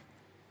collected.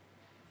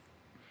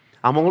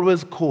 I'm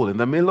always cool in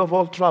the middle of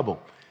all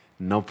trouble.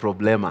 No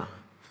problema.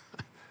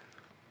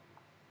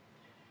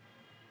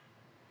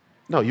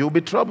 No, you'll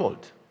be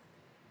troubled.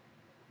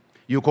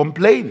 You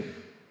complain.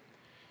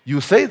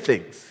 You say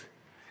things.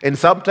 And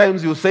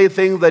sometimes you say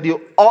things that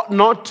you ought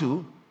not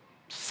to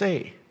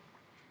say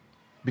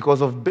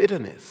because of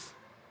bitterness.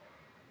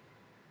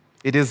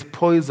 It is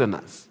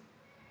poisonous.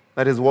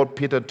 That is what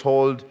Peter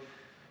told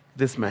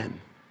this man.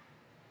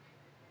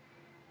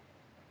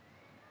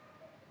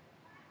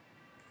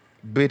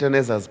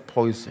 Bitterness has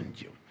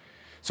poisoned you.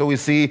 So we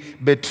see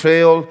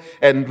betrayal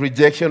and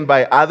rejection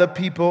by other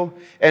people,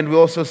 and we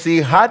also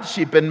see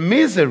hardship and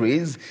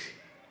miseries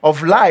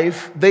of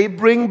life. They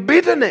bring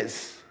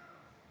bitterness.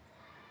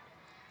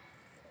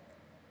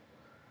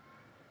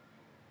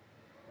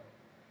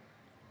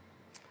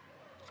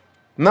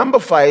 Number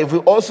 5, we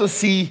also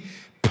see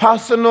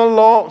personal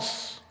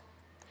loss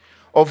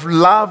of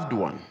loved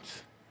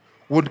ones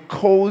would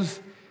cause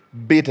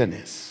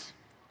bitterness.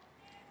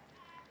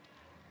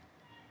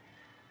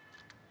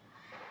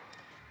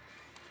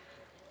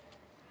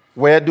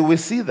 Where do we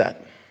see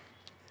that?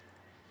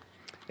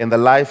 In the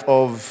life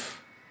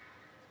of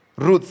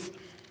Ruth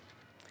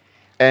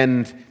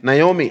and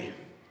Naomi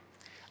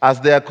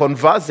as they are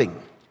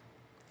conversing.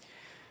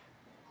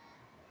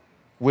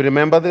 We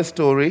remember the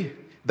story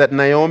that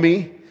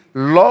Naomi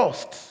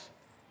lost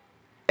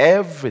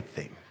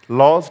everything.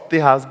 Lost the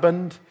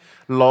husband,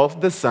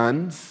 lost the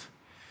sons.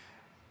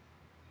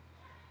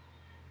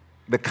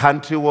 The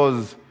country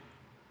was,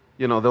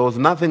 there was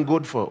nothing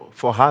good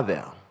for her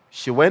there.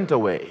 She went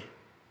away.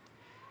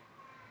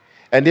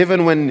 And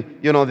even when,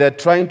 they're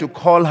trying to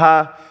call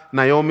her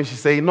Naomi, she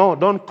say, no,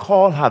 don't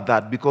call her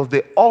that, because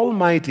the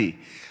Almighty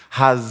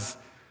has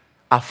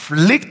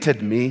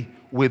afflicted me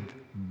with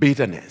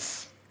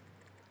bitterness.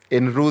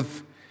 In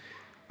Ruth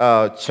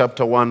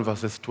chapter 1,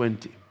 verses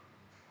 20.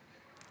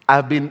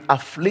 I've been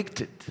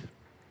afflicted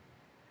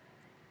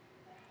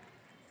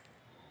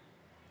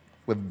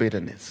with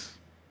bitterness.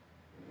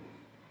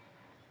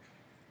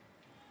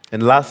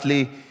 And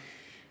lastly,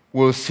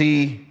 we'll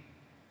see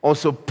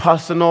also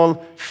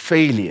personal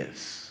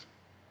failures.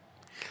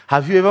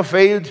 Have you ever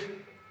failed?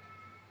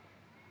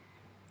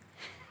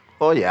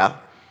 Oh yeah,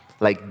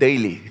 like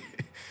daily.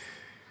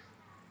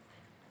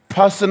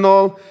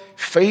 Personal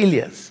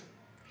failures.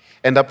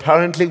 And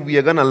apparently we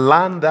are going to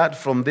learn that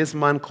from this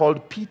man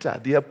called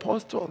Peter, the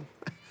apostle.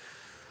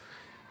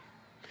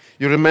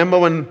 You remember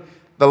when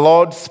the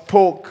Lord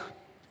spoke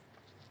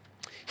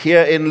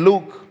here in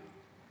Luke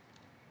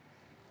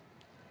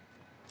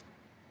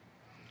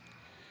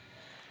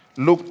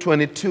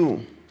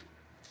 22.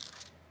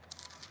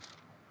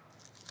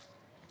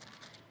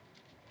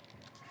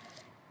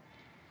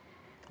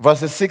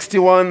 Verses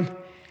 61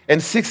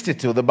 and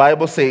 62, the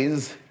Bible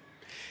says,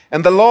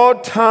 and the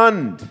Lord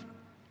turned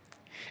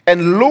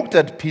and looked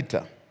at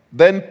Peter.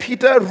 Then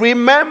Peter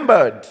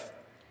remembered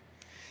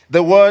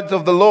the words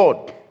of the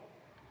Lord,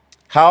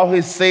 how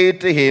he said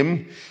to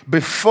him,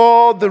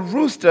 before the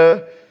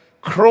rooster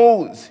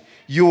crows,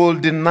 you will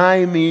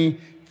deny me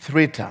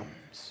 3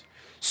 times.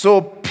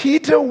 So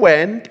Peter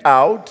went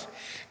out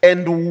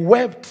and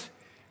wept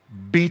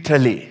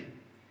bitterly.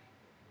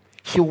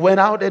 He went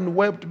out and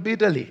wept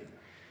bitterly,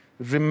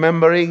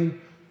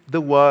 remembering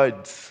the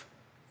words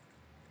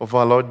of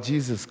our Lord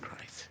Jesus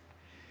Christ.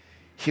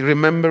 He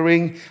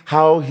remembering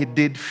how he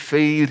did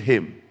fail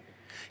him.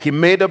 He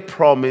made a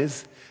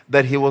promise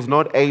that he was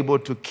not able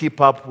to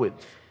keep up with.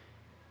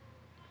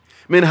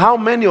 I mean, how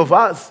many of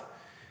us,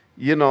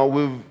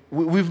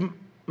 we've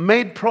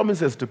made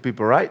promises to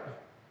people, right?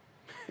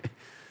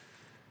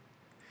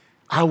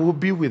 I will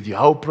be with you.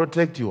 I'll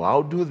protect you.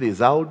 I'll do this.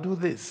 I'll do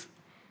this.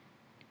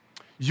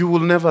 You will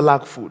never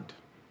lack food.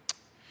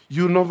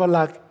 You will never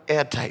lack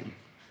airtime.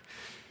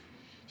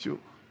 You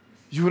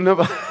will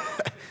never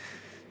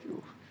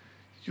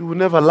you will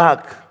never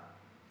lack,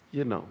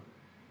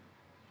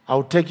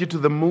 I'll take you to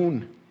the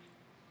moon.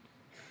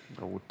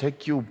 I will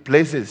take you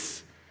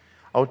places.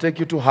 I'll take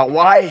you to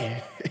Hawaii.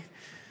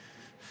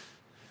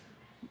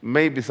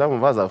 Maybe some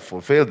of us have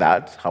fulfilled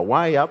that.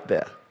 Hawaii up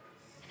there.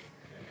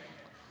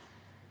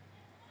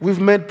 We've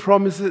made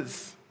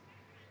promises,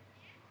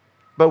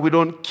 but we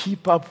don't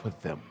keep up with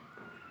them.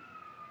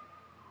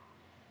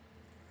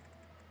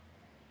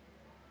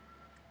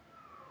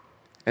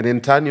 And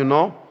in turn,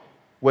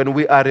 when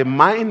we are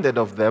reminded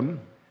of them,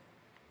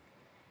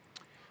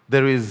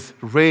 there is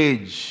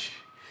rage,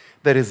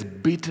 there is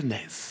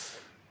bitterness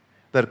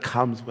that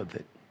comes with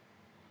it.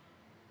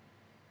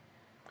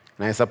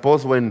 And I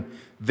suppose when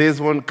this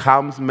one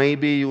comes,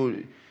 maybe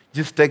you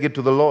just take it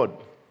to the Lord.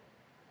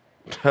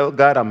 Tell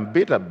God, I'm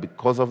bitter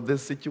because of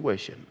this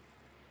situation.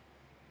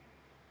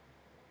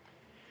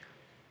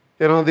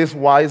 This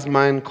wise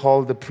man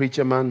called the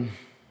preacher man,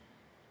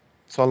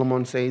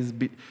 Solomon says,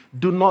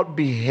 do not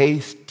be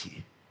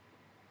hasty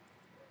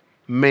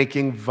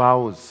making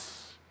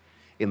vows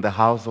in the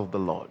house of the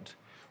Lord.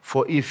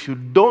 For if you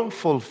don't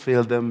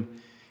fulfill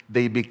them,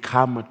 they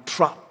become a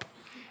trap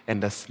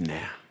and a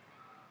snare.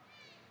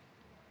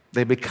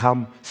 They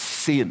become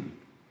sin,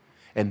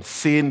 and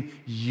sin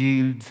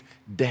yields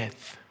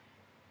death.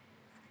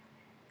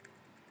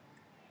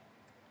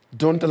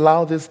 Don't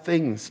allow these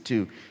things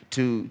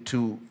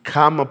to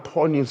come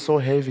upon you so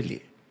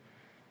heavily.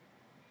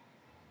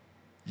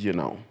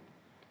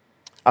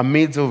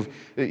 Amidst of,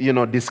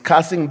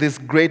 discussing these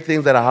great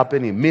things that are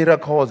happening,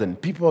 miracles, and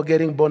people are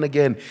getting born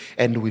again,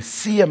 and we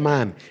see a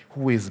man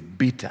who is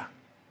bitter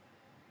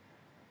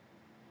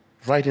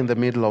right in the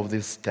middle of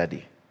this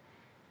study.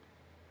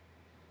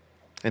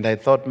 And I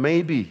thought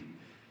maybe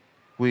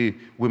we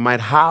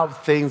might have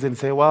things and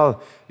say,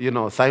 well,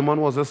 Simon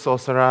was a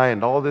sorcerer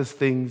and all these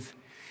things.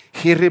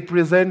 He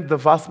represents the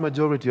vast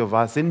majority of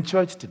us in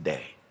church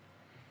today.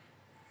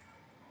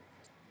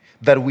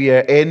 That we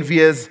are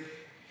envious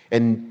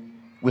and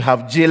we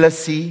have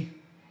jealousy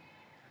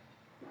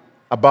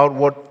about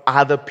what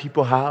other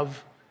people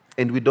have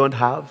and we don't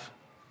have.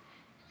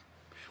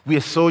 We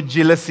are so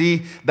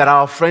jealousy that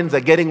our friends are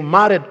getting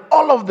married,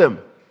 all of them,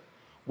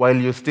 while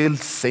you're still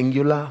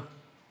singular.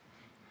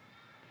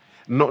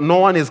 No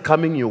one is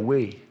coming your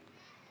way.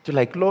 You're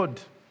like, Lord,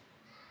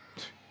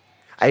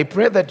 I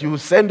pray that you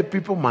send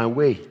people my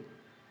way.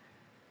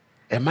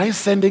 Am I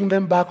sending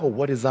them back, or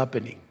what is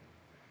happening?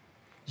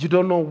 You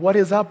don't know what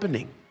is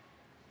happening.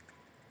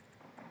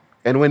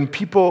 And when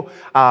people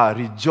are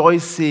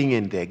rejoicing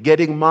and they're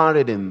getting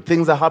married and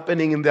things are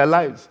happening in their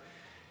lives,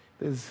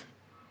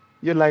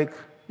 you're like,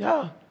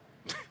 yeah.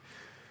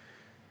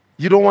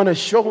 You don't want to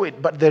show it,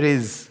 but there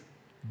is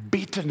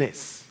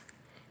bitterness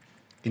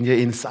in your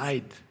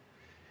inside.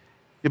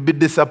 You'll be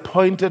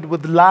disappointed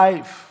with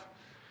life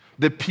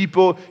The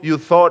people you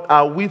thought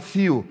are with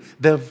you,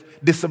 they've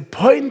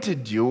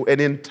disappointed you, and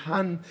in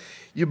turn,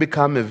 you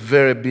become a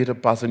very bitter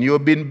person.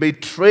 You've been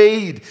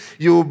betrayed.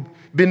 You've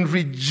been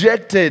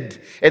rejected,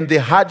 and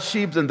the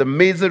hardships and the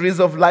miseries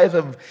of life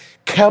have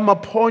come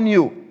upon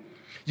you.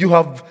 You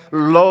have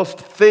lost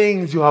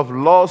things. You have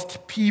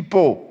lost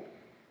people.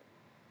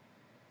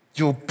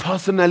 You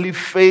personally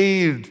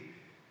failed,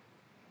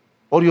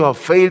 or you have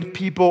failed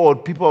people, or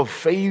people have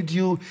failed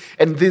you,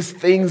 and these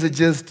things are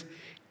just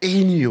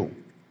in you.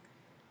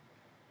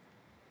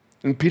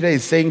 And Peter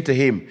is saying to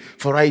him,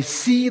 "For I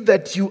see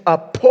that you are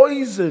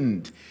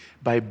poisoned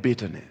by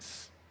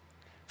bitterness."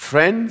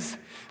 Friends,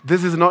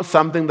 this is not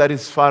something that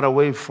is far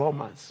away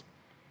from us.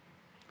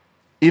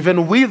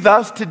 Even with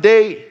us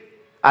today,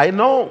 I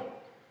know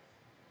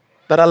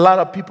that a lot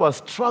of people are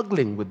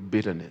struggling with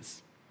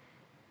bitterness.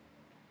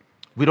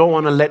 We don't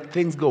want to let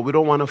things go. We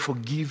don't want to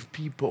forgive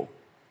people.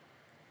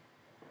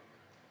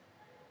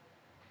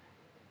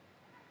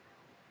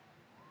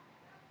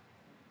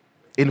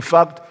 In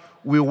fact,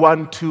 we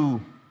want to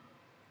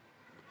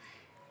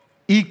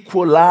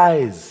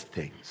equalize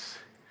things.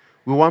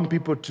 We want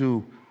people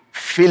to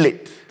feel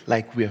it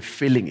like we are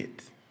feeling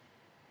it.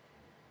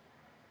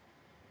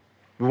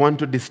 We want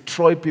to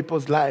destroy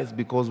people's lives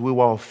because we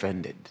were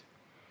offended.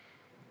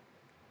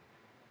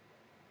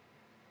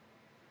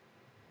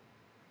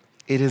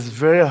 It is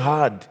very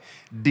hard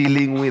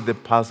dealing with the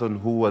person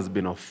who has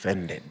been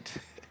offended.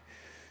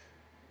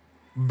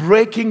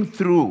 Breaking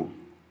through,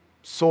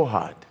 so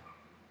hard.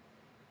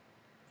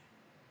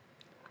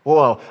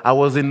 Oh, I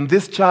was in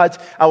this church,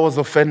 I was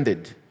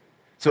offended.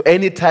 So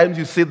anytime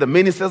you see the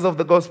ministers of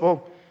the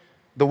gospel,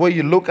 the way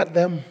you look at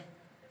them,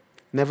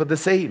 never the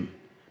same.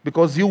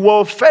 Because you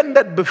were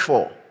offended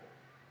before.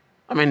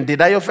 I mean,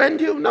 did I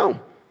offend you? No.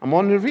 I'm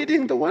only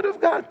reading the Word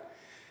of God.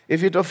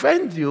 If it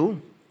offends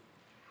you,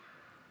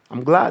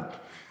 I'm glad.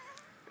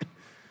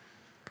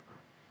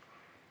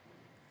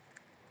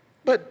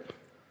 But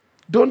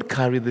don't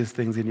carry these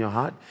things in your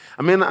heart.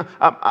 I mean,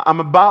 I'm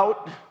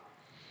about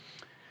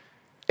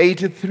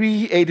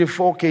 83,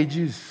 84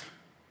 kgs.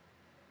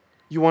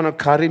 You want to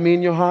carry me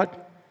in your heart?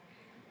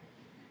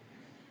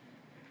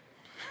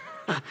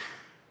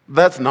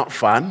 That's not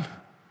fun.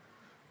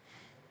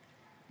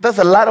 That's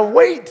a lot of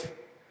weight.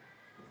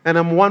 And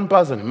I'm one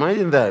person.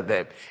 Imagine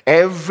that.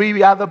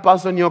 Every other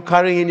person you're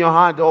carrying in your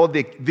heart, all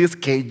these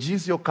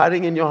kgs you're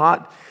carrying in your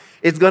heart,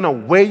 it's going to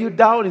weigh you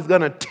down. It's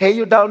going to tear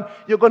you down.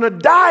 You're going to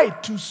die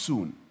too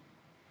soon.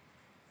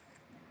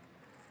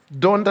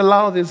 Don't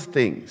allow these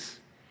things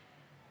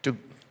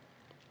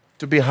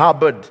to be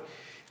harbored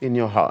in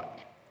your heart.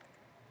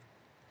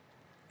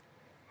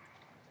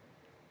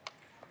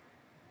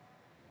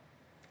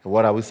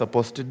 What are we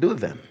supposed to do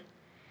then?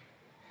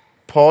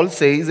 Paul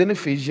says in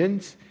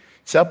Ephesians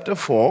chapter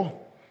 4,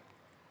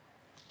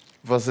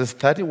 verses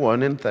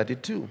 31 and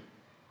 32.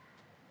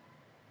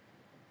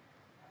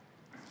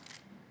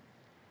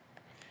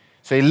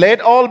 Say,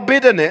 let all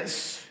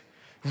bitterness,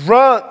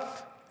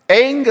 wrath,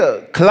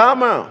 anger,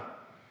 clamor,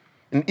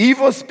 and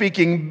evil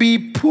speaking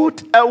be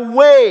put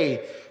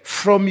away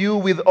from you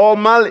with all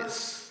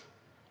malice.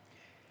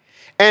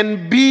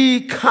 And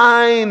be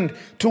kind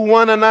to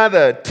one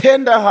another,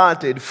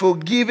 tender-hearted,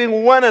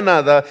 forgiving one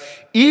another,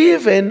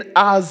 even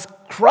as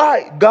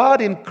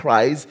God in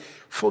Christ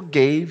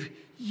forgave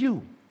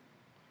you.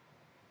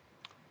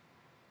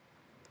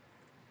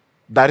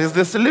 That is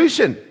the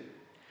solution.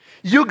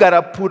 You got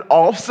to put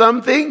off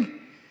something,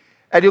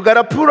 and you got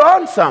to put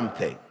on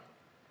something.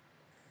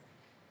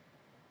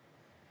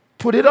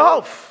 Put it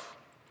off.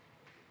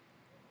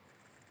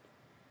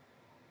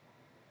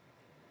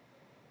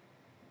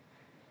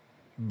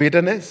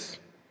 Bitterness,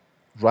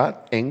 wrath,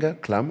 anger,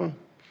 clamor,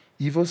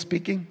 evil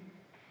speaking.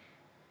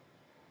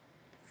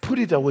 Put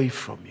it away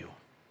from you.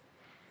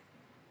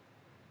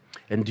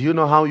 And do you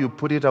know how you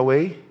put it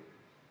away?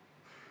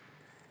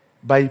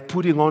 By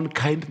putting on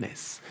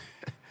kindness.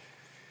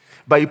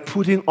 By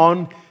putting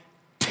on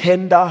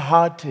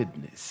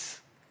tender-heartedness.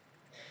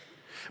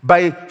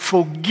 By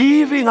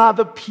forgiving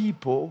other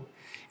people,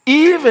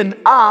 even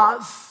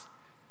as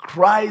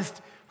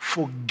Christ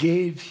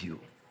forgave you.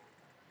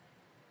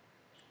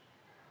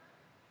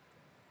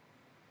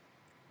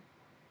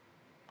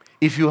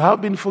 If you have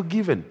been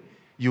forgiven,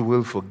 you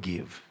will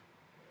forgive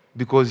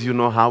because you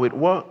know how it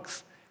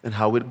works and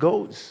how it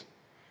goes.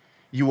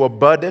 You were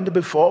burdened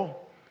before,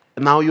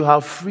 and now you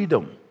have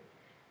freedom.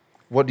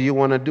 What do you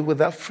want to do with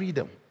that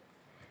freedom?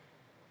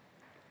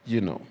 You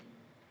know.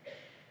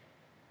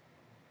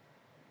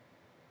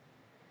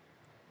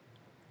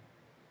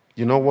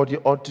 You know what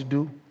you ought to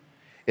do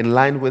in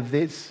line with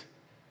this?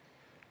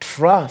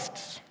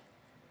 Trust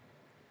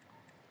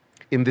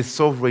in the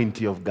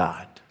sovereignty of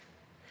God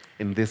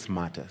in these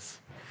matters,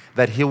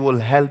 that He will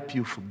help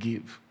you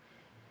forgive.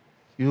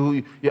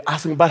 You're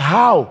asking, but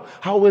how?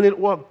 How will it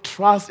work?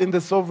 Trust in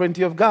the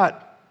sovereignty of God.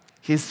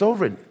 He's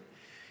sovereign.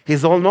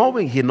 He's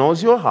all-knowing. He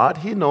knows your heart.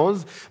 He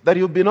knows that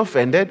you've been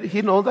offended.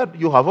 He knows that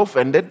you have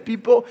offended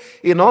people.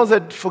 He knows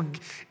that,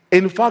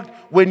 in fact,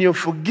 when you're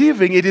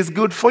forgiving, it is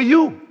good for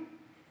you.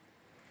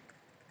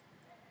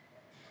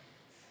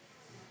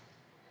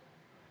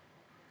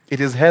 It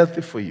is healthy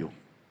for you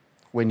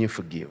when you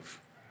forgive.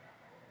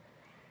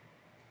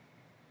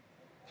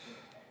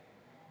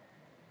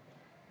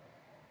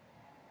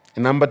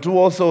 And number two,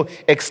 also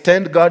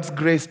extend God's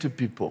grace to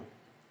people.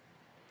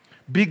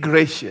 Be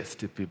gracious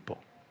to people.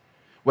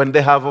 When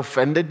they have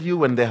offended you,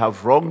 when they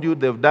have wronged you,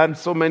 they've done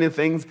so many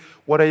things,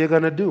 what are you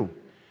going to do?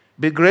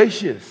 Be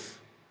gracious.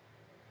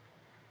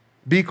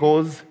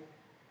 Because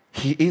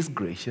He is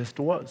gracious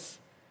to us.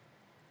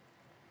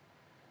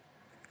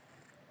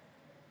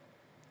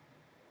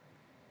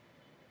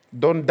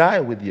 Don't die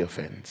with the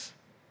offense.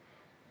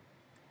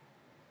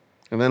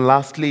 And then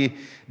lastly,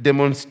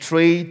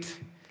 demonstrate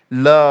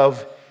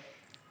love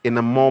in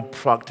a more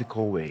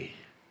practical way.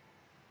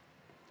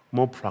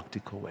 More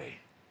practical way.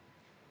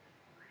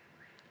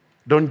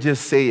 Don't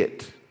just say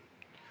it.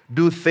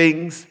 Do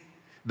things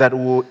that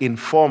will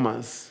inform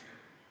us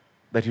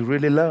that you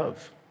really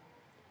love.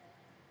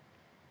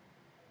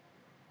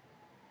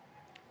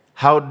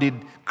 How did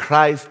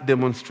Christ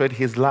demonstrate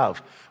His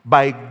love?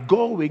 By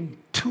going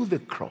to the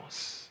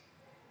cross.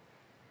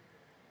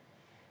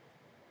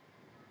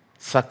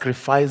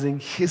 Sacrificing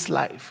His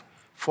life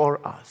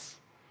for us.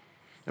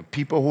 The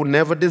people who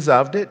never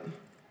deserved it,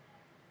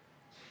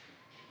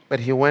 but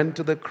He went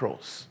to the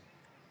cross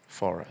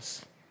for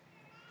us.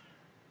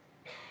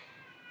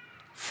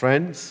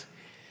 Friends,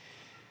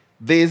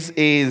 this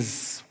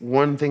is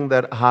one thing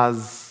that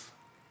has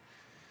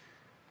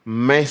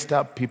messed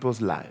up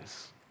people's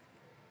lives.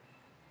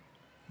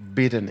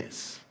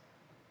 Bitterness.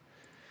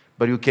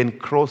 But you can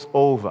cross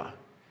over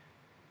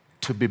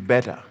to be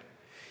better.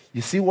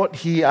 You see what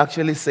He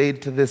actually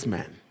said to this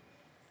man?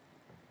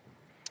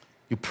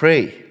 You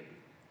pray.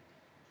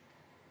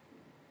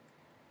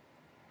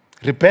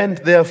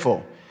 Repent,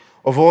 therefore,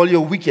 of all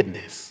your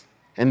wickedness,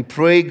 and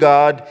pray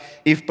God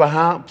if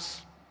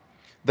perhaps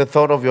the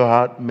thought of your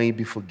heart may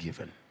be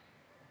forgiven.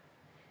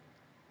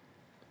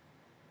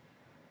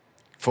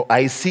 For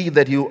I see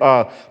that you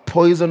are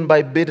poisoned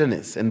by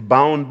bitterness and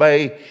bound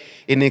by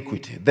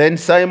iniquity. Then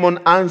Simon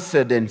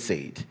answered and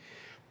said,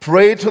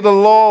 Pray to the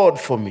Lord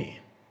for me,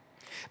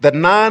 that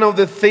none of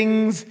the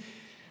things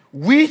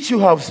which you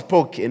have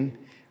spoken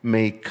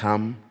may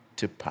come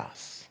to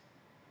pass.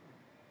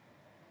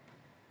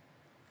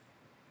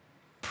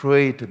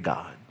 Pray to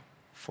God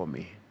for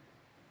me.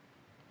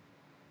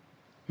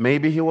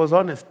 Maybe he was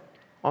honest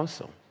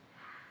also.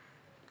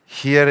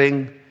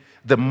 Hearing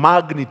the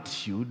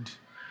magnitude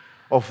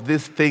of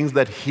these things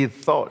that he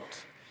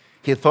thought.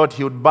 He thought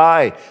he would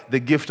buy the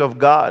gift of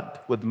God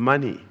with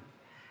money.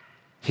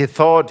 He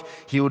thought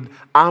he would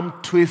arm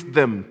twist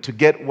them to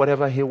get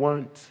whatever he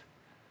wants.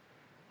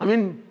 I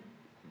mean,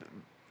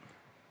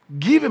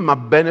 give him a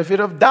benefit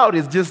of doubt.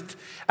 He's just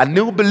a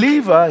new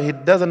believer. He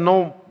doesn't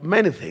know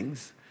many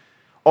things.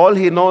 All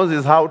he knows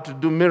is how to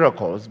do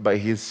miracles by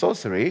his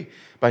sorcery,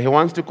 but he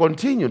wants to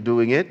continue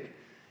doing it.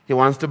 He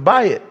wants to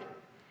buy it.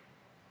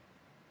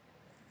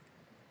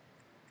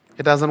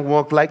 It doesn't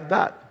work like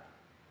that.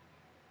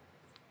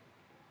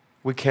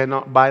 We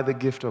cannot buy the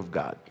gift of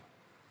God.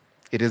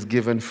 It is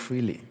given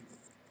freely.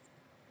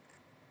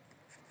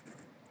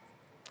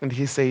 And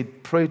he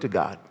said, pray to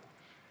God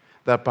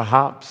that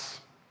perhaps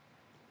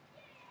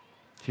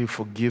He'll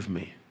forgive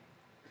me.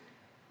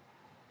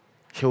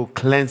 He'll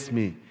cleanse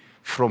me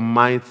from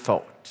my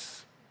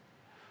thoughts,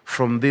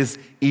 from this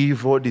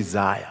evil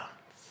desire.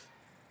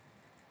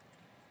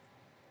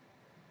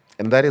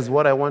 And that is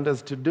what I want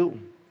us to do,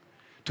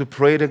 to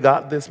pray to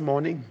God this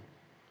morning,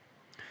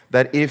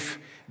 that if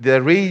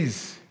there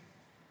is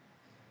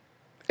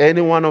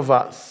any one of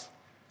us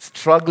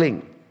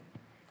struggling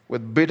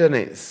with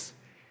bitterness,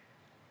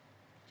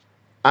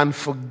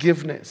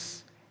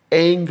 unforgiveness,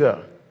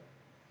 anger,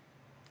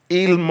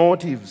 ill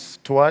motives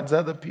towards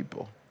other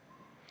people,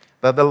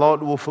 that the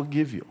Lord will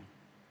forgive you.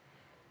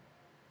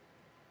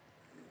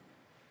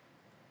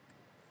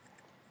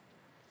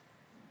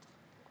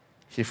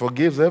 He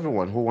forgives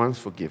everyone who wants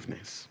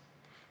forgiveness.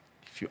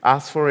 If you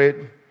ask for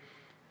it,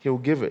 He'll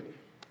give it.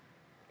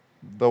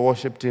 The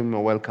worship team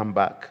are welcome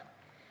back.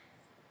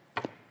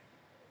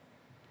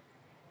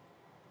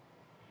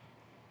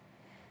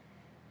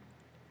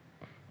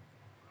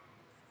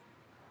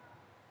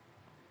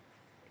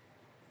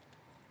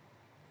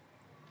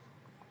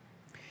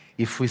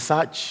 If we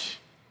search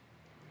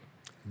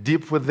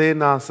deep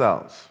within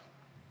ourselves,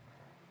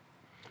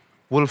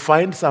 we'll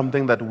find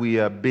something that we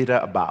are bitter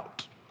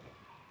about.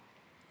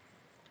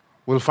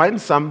 We'll find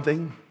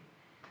something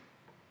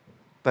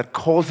that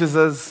causes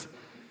us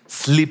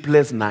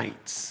sleepless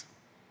nights.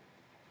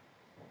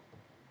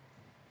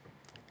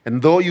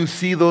 And though you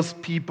see those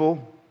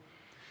people,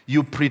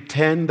 you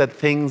pretend that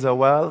things are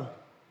well,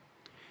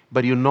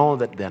 but you know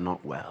that they're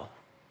not well.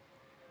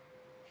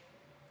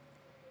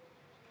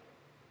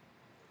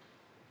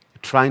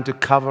 You're trying to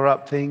cover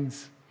up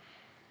things.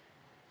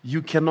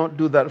 You cannot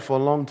do that for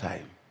a long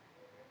time.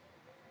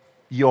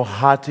 You're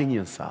hurting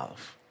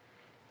yourself.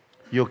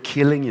 You're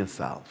killing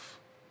yourself.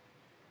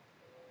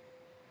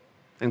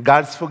 And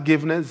God's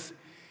forgiveness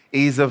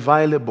is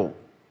available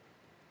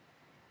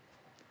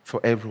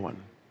for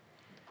everyone.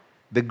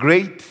 The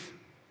great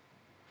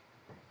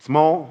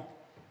small,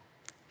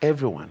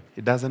 everyone,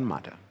 it doesn't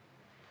matter.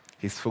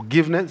 His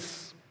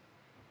forgiveness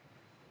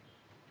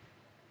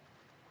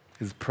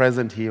is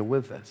present here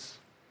with us.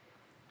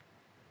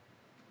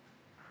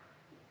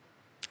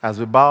 As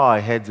we bow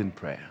our heads in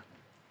prayer,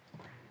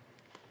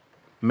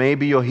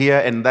 maybe you're here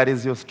and that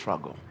is your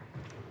struggle.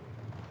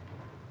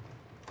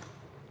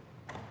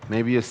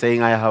 Maybe you're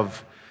saying, I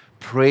have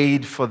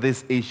prayed for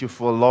this issue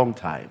for a long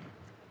time.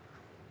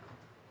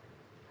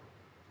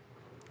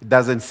 It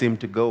doesn't seem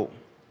to go.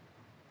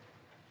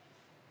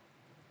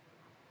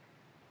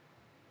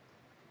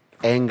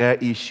 Anger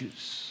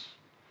issues,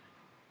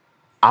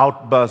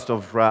 outburst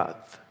of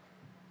wrath.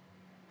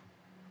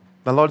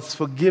 The Lord's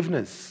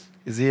forgiveness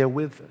is here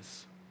with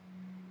us.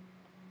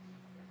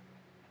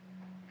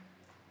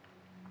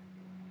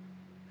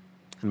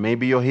 And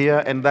maybe you're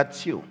here and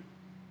that's you.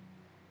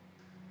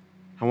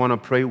 I want to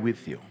pray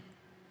with you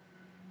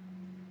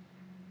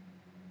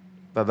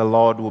that the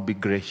Lord will be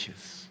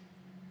gracious.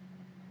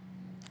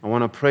 I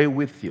want to pray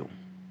with you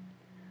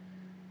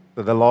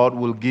that the Lord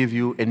will give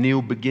you a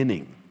new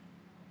beginning.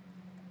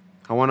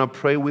 I want to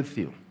pray with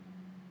you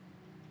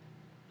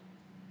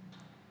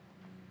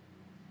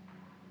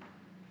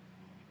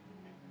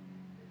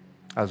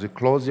as you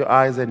close your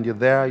eyes and you're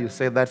there, you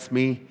say, that's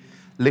me.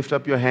 Lift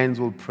up your hands,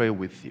 we'll pray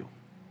with you.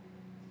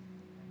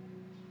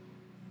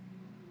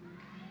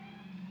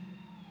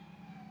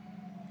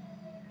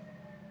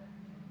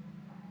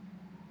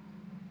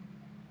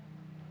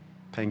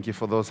 Thank you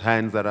for those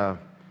hands that are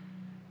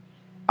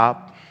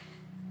up.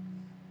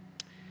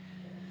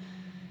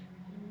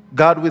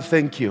 God, we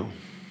thank you.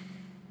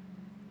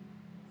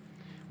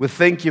 We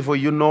thank you for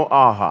you know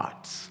our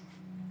hearts.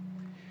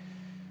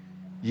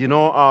 You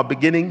know our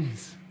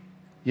beginnings.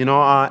 You know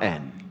our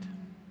end.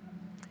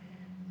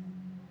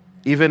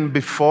 Even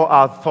before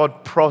our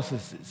thought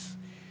processes,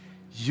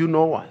 you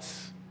know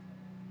us.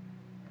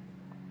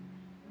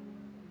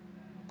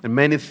 And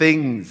many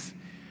things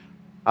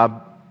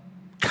are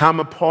come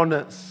upon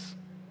us,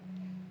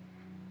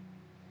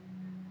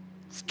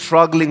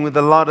 struggling with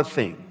a lot of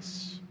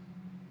things.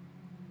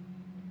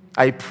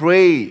 I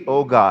pray,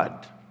 oh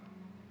God,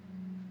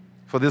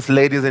 for these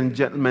ladies and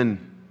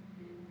gentlemen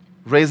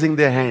raising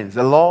their hands.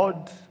 The Lord,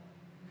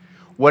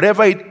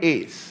 whatever it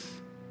is,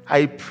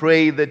 I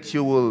pray that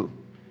you will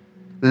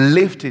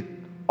lift it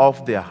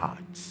off their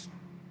hearts,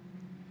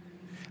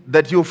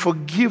 that you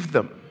forgive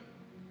them,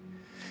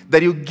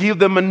 that you give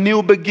them a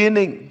new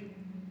beginning,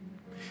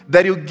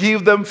 that you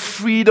give them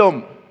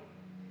freedom,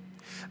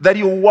 that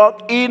you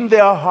walk in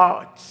their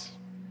hearts.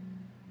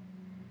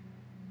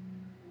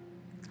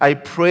 I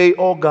pray,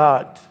 oh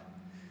God,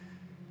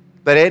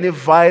 that any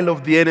vial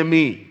of the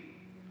enemy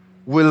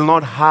will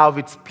not have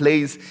its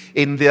place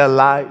in their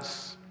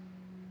lives.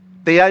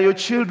 They are your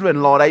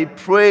children, Lord. I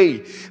pray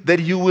that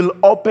you will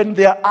open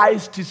their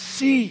eyes to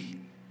see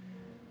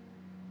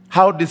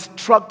how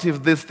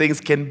destructive these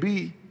things can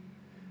be.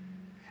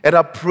 And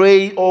I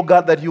pray, oh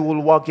God, that you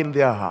will walk in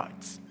their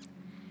hearts.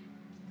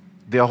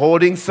 They're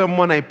holding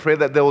someone, I pray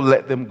that they will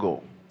let them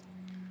go.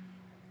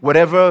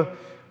 Whatever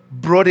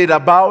brought it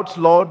about,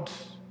 Lord,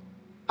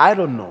 I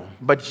don't know,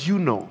 but you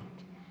know.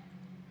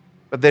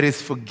 But there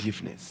is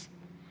forgiveness.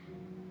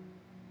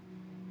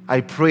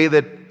 I pray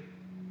that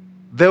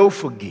they'll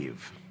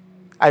forgive.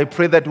 I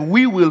pray that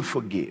we will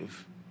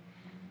forgive.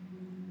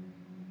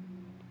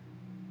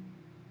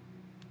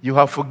 You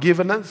have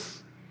forgiven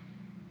us.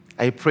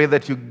 I pray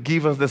that you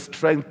give us the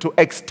strength to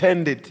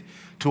extend it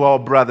to our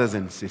brothers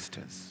and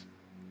sisters.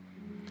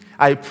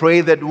 I pray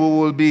that we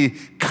will be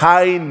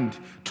kind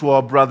to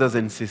our brothers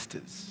and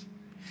sisters.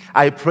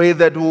 I pray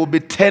that we will be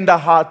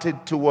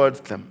tender-hearted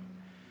towards them.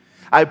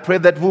 I pray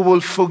that we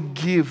will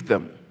forgive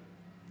them.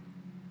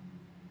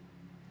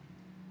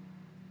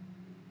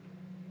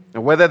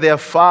 And whether they are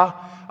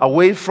far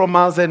away from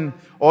us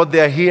or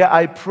they are here,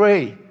 I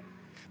pray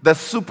that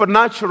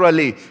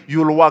supernaturally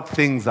you will work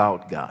things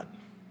out, God.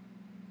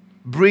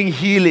 Bring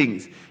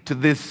healings to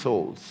these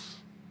souls.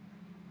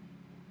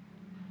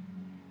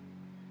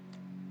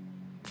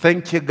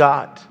 Thank you,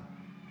 God,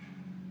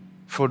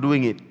 for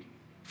doing it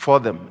for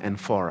them and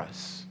for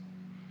us.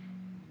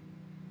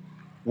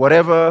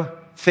 Whatever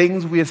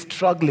things we are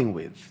struggling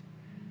with,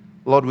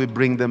 Lord, we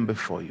bring them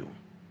before you.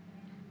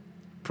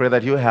 Pray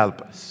that you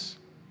help us.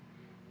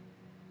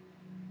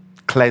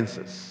 Cleanse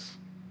us.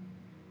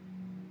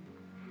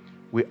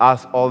 We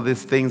ask all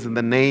these things in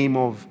the name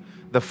of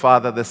the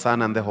Father, the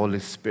Son, and the Holy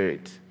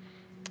Spirit.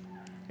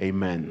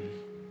 Amen.